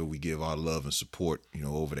to make sure we give our love and support,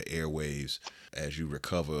 over the airwaves as you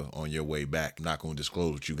recover on your way back. I'm not going to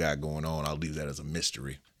disclose what you got going on. I'll leave that as a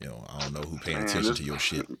mystery. I don't know who paying attention to your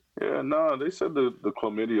shit. Yeah, no, they said the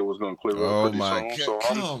chlamydia was going to clear up pretty soon. So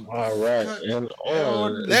all right. And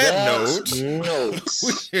on that note.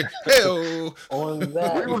 On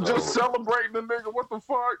that we were just celebrating the nigga. What the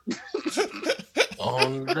fuck?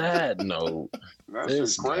 On that note. That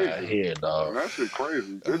shit's crazy. Here, dog. That shit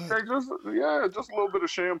crazy. Just a little bit of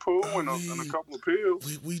shampoo and a couple of pills.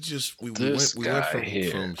 We went from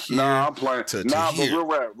here. Nah, I'm playing. To but here. real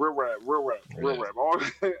rap.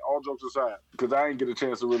 All jokes aside, because I didn't get a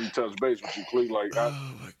chance to really touch base with you, Clee.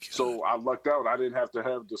 So I lucked out. I didn't have to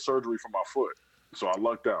have the surgery for my foot, so I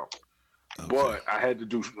lucked out. Okay. But I had to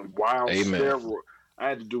do wild steroid. I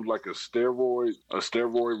had to do like a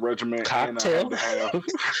steroid regimen, cocktail?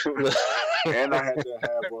 and I had to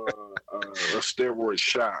have a steroid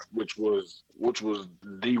shot, which was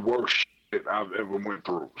the worst shit I've ever went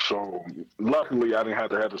through. So luckily, I didn't have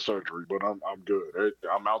to have the surgery, but I'm good.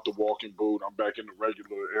 I'm out the walking boot. I'm back in the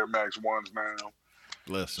regular Air Max 1s now.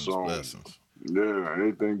 Blessings. Yeah,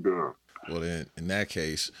 everything good. Well, then, in that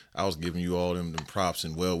case, I was giving you all them props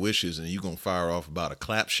and well wishes, and you gonna fire off about a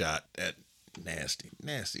clap shot at Nasty.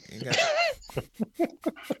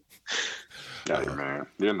 Hey, man,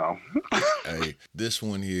 you know. Hey, this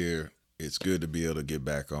one here, it's good to be able to get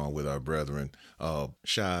back on with our brethren.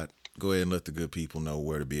 Shad, go ahead and let the good people know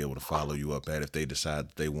where to be able to follow you up at if they decide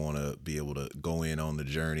that they want to be able to go in on the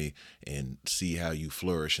journey and see how you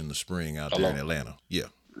flourish in the spring out there in Atlanta. Yeah.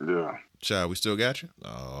 Yeah. Shad, we still got you?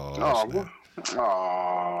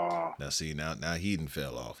 Now see, now he didn't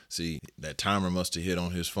fell off. See, that timer must have hit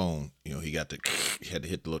on his phone. You know, he had to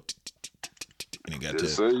hit the little and he got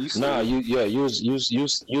to. Nah, you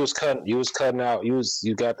was cutting out.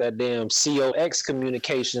 You got that damn COX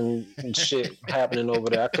communication shit happening over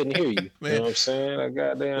there. I couldn't hear you. Man. You know what I'm saying? I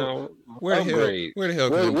goddamn upgrade. Where the hell?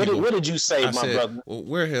 What did you say, brother? Well,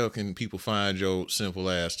 where the hell can people find your simple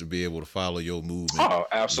ass to be able to follow your movement? Oh,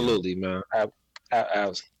 absolutely, man.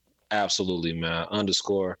 Absolutely, man.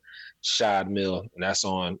 _ Shad Mill, and that's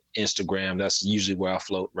on Instagram. That's usually where I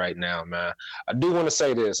float right now, man. I do want to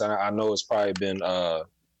say this. I know it's probably been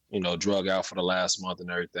drug out for the last month and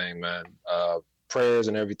everything, man. Prayers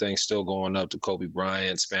and everything still going up to Kobe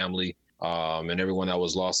Bryant's family, and everyone that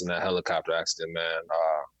was lost in that helicopter accident, man.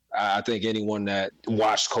 I think anyone that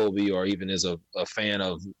watched Kobe or even is a fan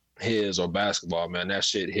of his or basketball, man, that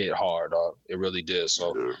shit hit hard. It really did.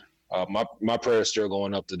 So my prayers still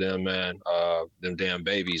going up to them, man. Them damn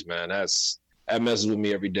babies, man. That messes with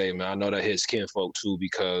me every day, man. I know that hits kinfolk too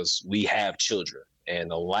because we have children,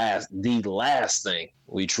 and the last thing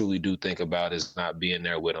we truly do think about is not being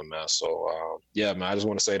there with them, man. So yeah, man. I just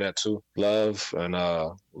want to say that too. Love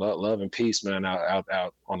and peace, man.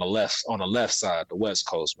 Out on the left side, the West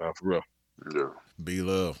Coast, man. For real. Yeah. Be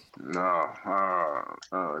love. No.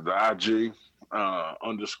 The IG. _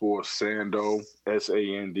 Sando,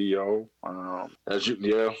 Sando.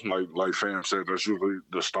 Like fam said, that's usually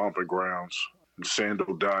the stomping grounds.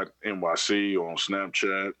 Sando.nyc on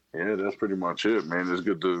Snapchat. Yeah, that's pretty much it, man. It's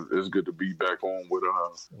good to be back on with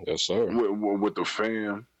yes, sir. With the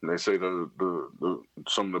fam. They say the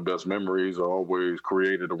some of the best memories are always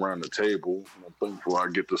created around the table. I'm thankful I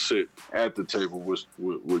get to sit at the table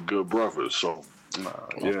with good brothers. So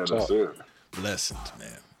yeah, that's it. Blessings,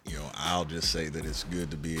 man. You know, I'll just say that it's good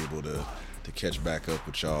to be able to catch back up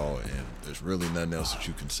with y'all, and there's really nothing else that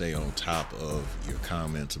you can say on top of your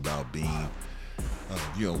comments about being,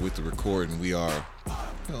 with the recording. We are,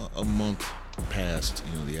 a month past,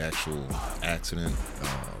 the actual accident,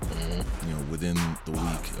 within the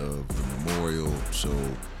week of the memorial. So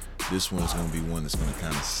this one's going to be one that's going to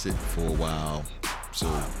kind of sit for a while.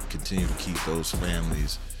 So continue to keep those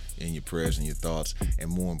families in your prayers and your thoughts, and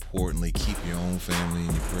more importantly, keep your own family in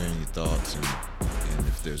your prayer and your thoughts. And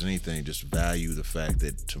if there's anything, just value the fact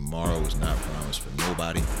that tomorrow is not promised for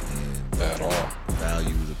nobody, and at all.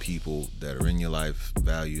 Value the people that are in your life,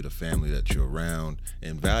 value the family that you're around,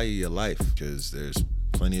 and value your life, because there's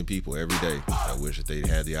plenty of people every day that wish that they'd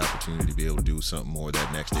had the opportunity to be able to do something more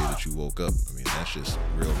that next day that you woke up. I mean, that's just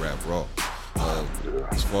real rap raw.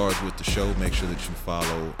 As far as with the show, make sure that you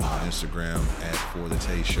follow on Instagram at For The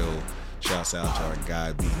Tay Show. Shouts out to our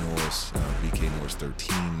guy B Norris, BK Norris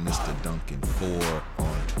 13, Mr. Duncan 4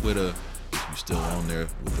 on Twitter. If you're still on there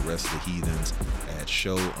with the rest of the heathens, at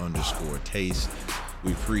show_taste.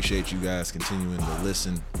 We appreciate you guys continuing to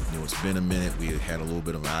listen. It's been a minute. We had a little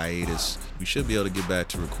bit of a hiatus. We should be able to get back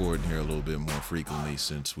to recording here a little bit more frequently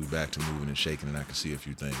since we're back to moving and shaking, and I can see a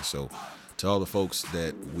few things. So to all the folks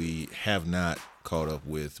that we have not caught up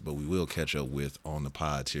with, but we will catch up with on the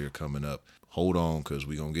pods here coming up, hold on, because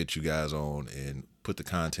we're going to get you guys on and put the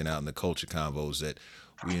content out in the culture convos that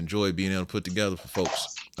we enjoy being able to put together for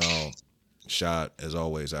folks. Shad, as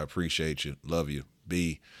always, I appreciate you. Love you.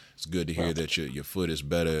 B, it's good to hear that your foot is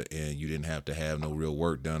better and you didn't have to have no real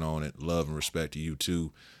work done on it. Love and respect to you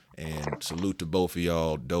too. And salute to both of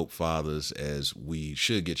y'all dope fathers, as we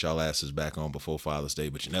should get y'all asses back on before Father's Day,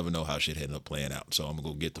 but you never know how shit ended up playing out. So I'm going to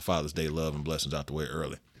go get the Father's Day love and blessings out the way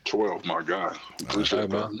early. 12, my God. Appreciate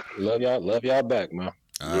that. Man. Love y'all back, man.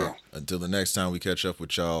 All right. Until the next time we catch up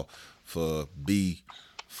with y'all, for B,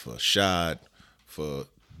 for Shad, for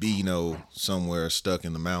Bino somewhere stuck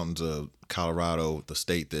in the mountains of Colorado, the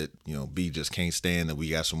state that, B just can't stand, that we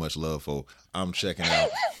got so much love for. I'm checking out.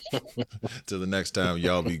 Till the next time,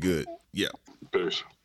 y'all be good. Yeah. Peace.